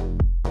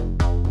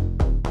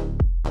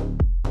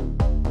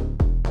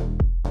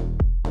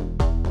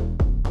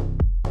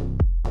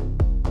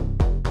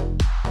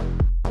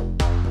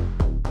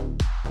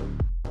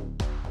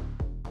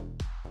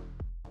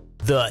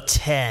 The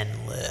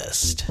 10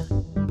 list.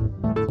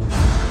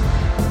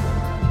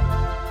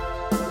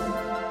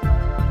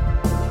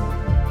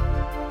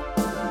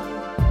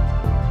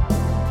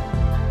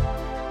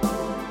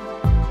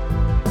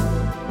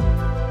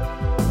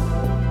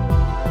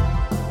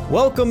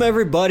 Welcome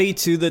everybody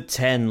to the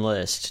 10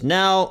 list.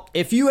 Now,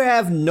 if you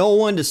have no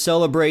one to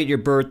celebrate your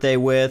birthday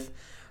with,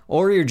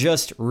 or you're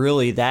just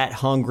really that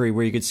hungry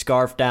where you could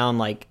scarf down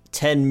like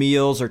 10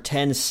 meals or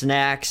 10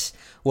 snacks,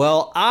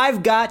 well,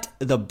 I've got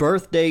the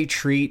birthday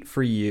treat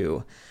for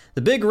you.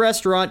 The big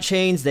restaurant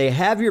chains, they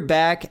have your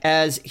back,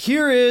 as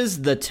here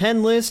is the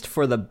 10 list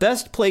for the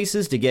best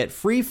places to get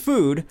free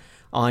food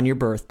on your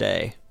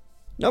birthday.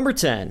 Number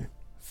 10,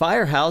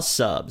 Firehouse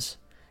Subs.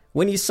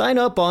 When you sign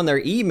up on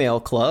their email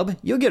club,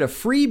 you'll get a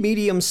free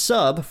medium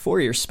sub for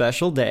your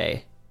special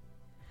day.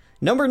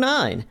 Number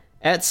 9,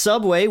 at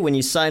Subway, when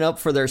you sign up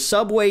for their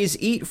Subway's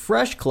Eat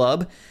Fresh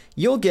Club,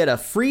 you'll get a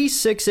free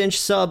 6-inch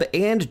sub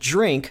and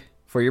drink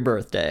for your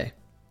birthday.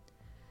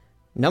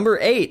 Number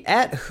 8,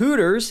 at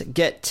Hooters,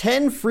 get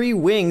 10 free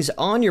wings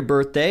on your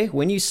birthday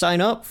when you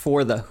sign up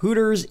for the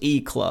Hooters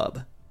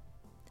E-Club.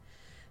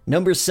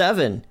 Number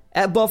 7,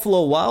 At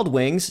Buffalo Wild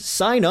Wings,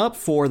 sign up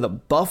for the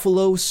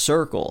Buffalo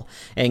Circle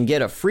and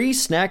get a free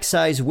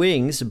snack-size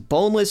wings,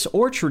 boneless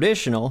or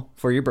traditional,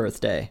 for your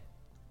birthday.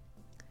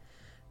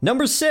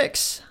 Number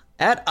 6,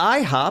 at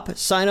IHOP,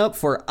 sign up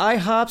for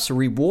IHOP's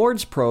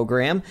Rewards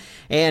program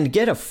and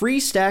get a free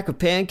stack of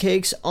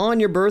pancakes on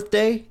your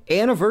birthday,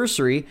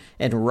 anniversary,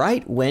 and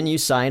right when you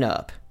sign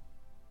up.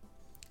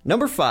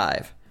 Number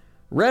 5,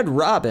 Red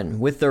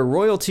Robin, with their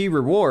Royalty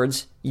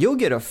Rewards, you'll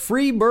get a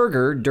free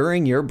burger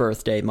during your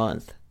birthday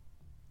month.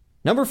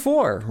 Number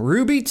 4,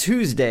 Ruby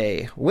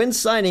Tuesday. When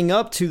signing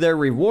up to their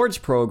rewards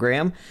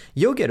program,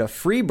 you'll get a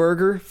free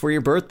burger for your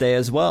birthday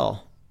as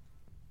well.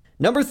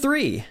 Number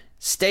 3,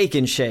 Steak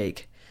and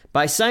Shake.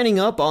 By signing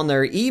up on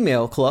their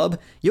email club,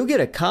 you'll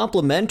get a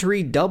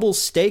complimentary double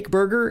steak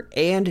burger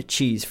and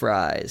cheese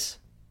fries.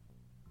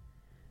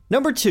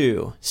 Number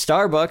 2,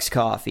 Starbucks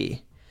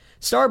Coffee.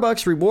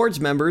 Starbucks Rewards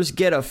members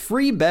get a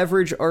free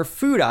beverage or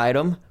food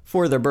item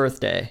for their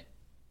birthday.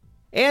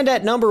 And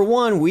at number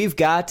 1, we've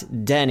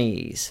got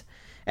Denny's.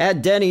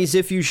 At Denny's,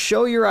 if you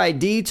show your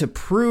ID to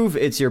prove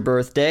it's your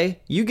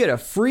birthday, you get a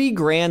free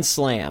Grand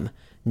Slam.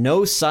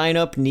 No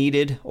sign-up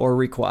needed or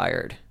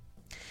required.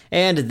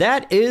 And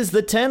that is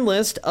the 10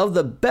 list of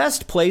the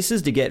best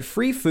places to get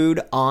free food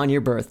on your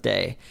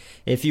birthday.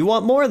 If you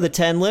want more of the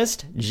 10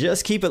 list,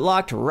 just keep it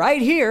locked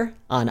right here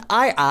on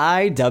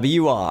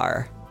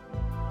IIWR.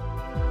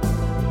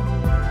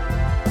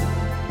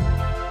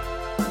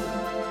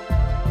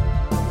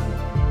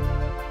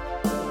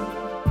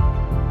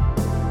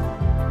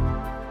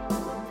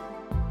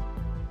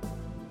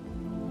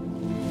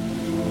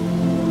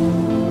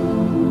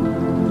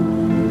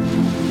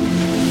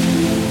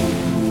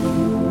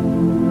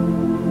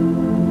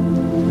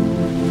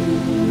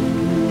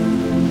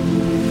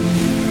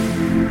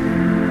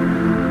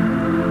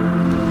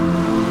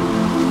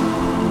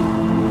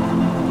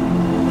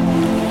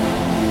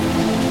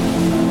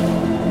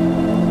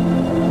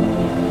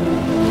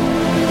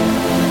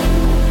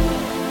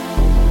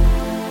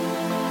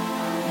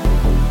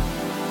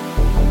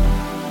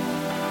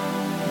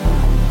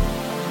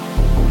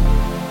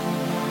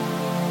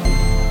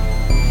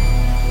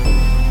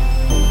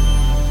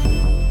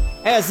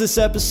 As this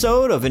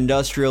episode of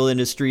Industrial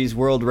Industries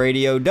World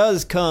Radio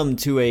does come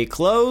to a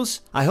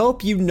close, I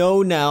hope you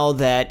know now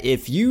that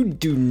if you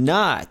do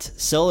not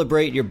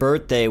celebrate your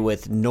birthday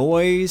with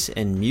noise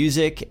and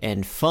music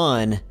and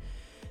fun,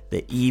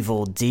 the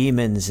evil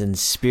demons and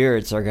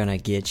spirits are gonna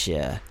get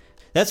you.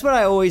 That's what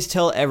I always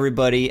tell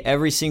everybody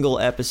every single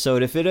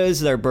episode. If it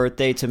is their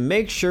birthday, to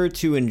make sure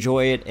to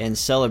enjoy it and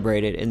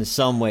celebrate it in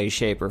some way,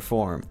 shape, or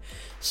form.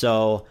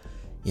 So,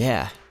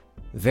 yeah,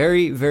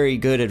 very, very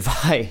good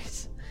advice.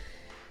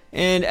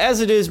 And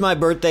as it is my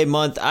birthday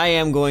month, I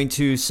am going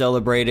to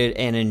celebrate it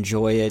and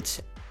enjoy it.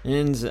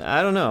 And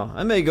I don't know,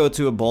 I may go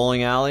to a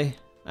bowling alley.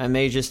 I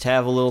may just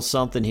have a little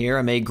something here.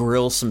 I may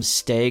grill some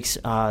steaks.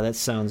 That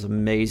sounds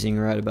amazing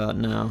right about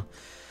now.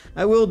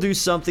 I will do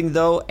something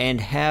though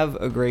and have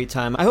a great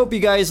time. I hope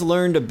you guys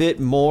learned a bit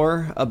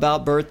more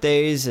about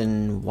birthdays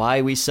and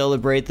why we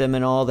celebrate them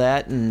and all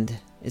that. And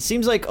it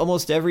seems like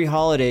almost every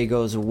holiday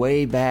goes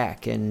way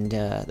back and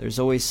there's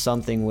always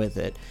something with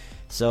it.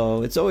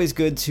 So it's always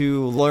good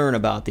to learn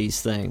about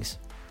these things.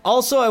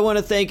 Also, I want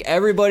to thank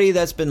everybody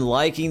that's been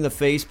liking the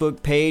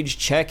Facebook page,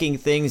 checking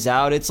things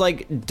out. It's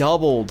like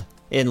doubled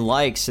in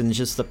likes in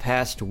just the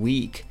past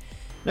week.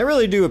 And I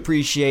really do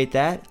appreciate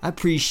that. I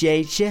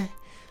appreciate you.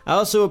 I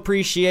also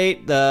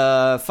appreciate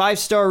the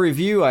 5-star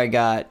review I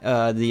got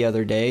the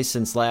other day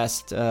since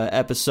last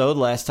episode,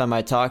 last time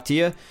I talked to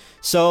you.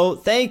 So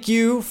thank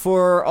you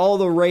for all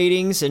the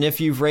ratings, and if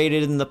you've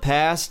rated in the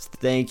past,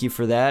 thank you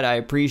for that. I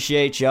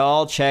appreciate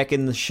y'all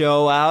checking the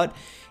show out.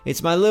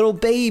 It's my little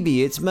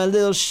baby. It's my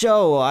little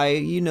show.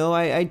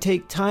 I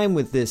take time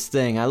with this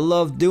thing. I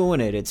love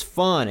doing it. It's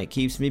fun. It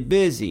keeps me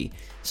busy.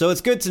 So it's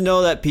good to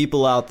know that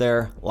people out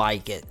there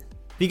like it.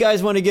 If you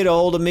guys want to get a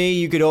hold of me,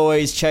 you could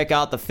always check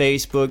out the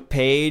Facebook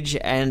page,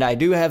 and I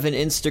do have an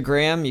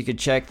Instagram. You could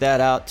check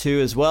that out too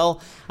as well.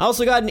 I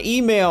also got an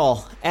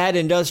email at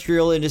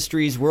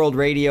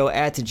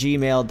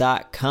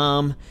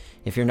industrialindustriesworldradio@gmail.com.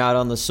 If you're not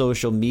on the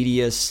social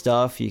media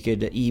stuff, you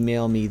could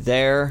email me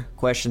there.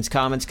 Questions,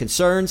 comments,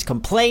 concerns,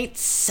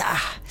 complaints.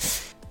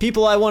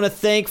 People I want to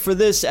thank for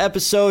this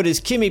episode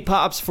is Kimmy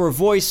Pops for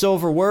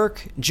voiceover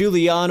work,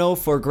 Giuliano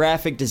for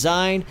graphic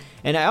design,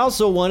 and I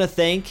also want to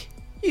thank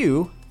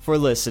you for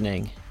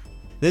listening.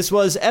 This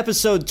was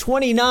episode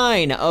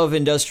 29 of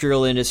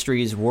Industrial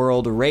Industries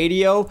World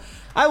Radio.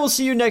 I will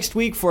see you next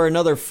week for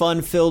another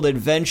fun-filled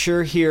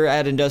adventure here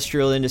at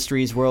Industrial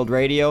Industries World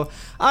Radio.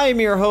 I am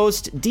your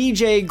host,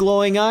 DJ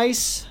Glowing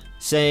Ice,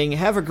 saying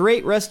have a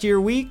great rest of your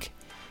week,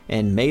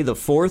 and may the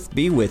 4th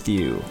be with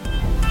you.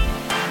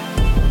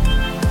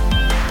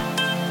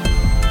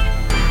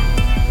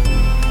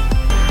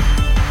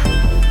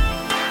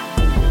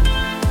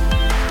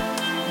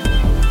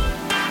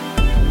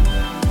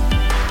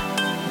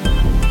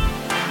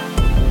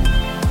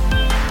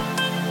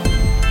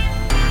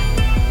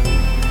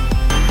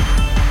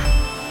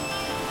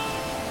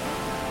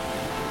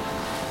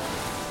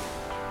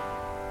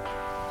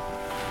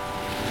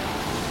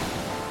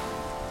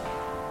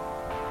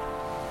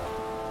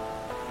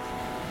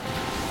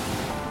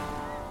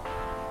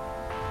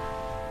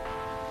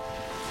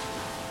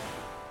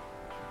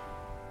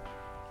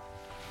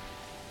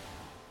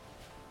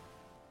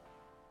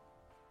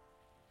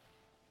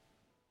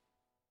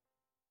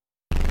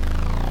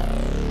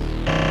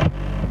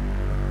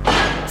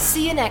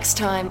 you next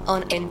time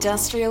on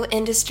Industrial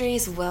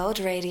Industries World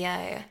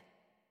Radio.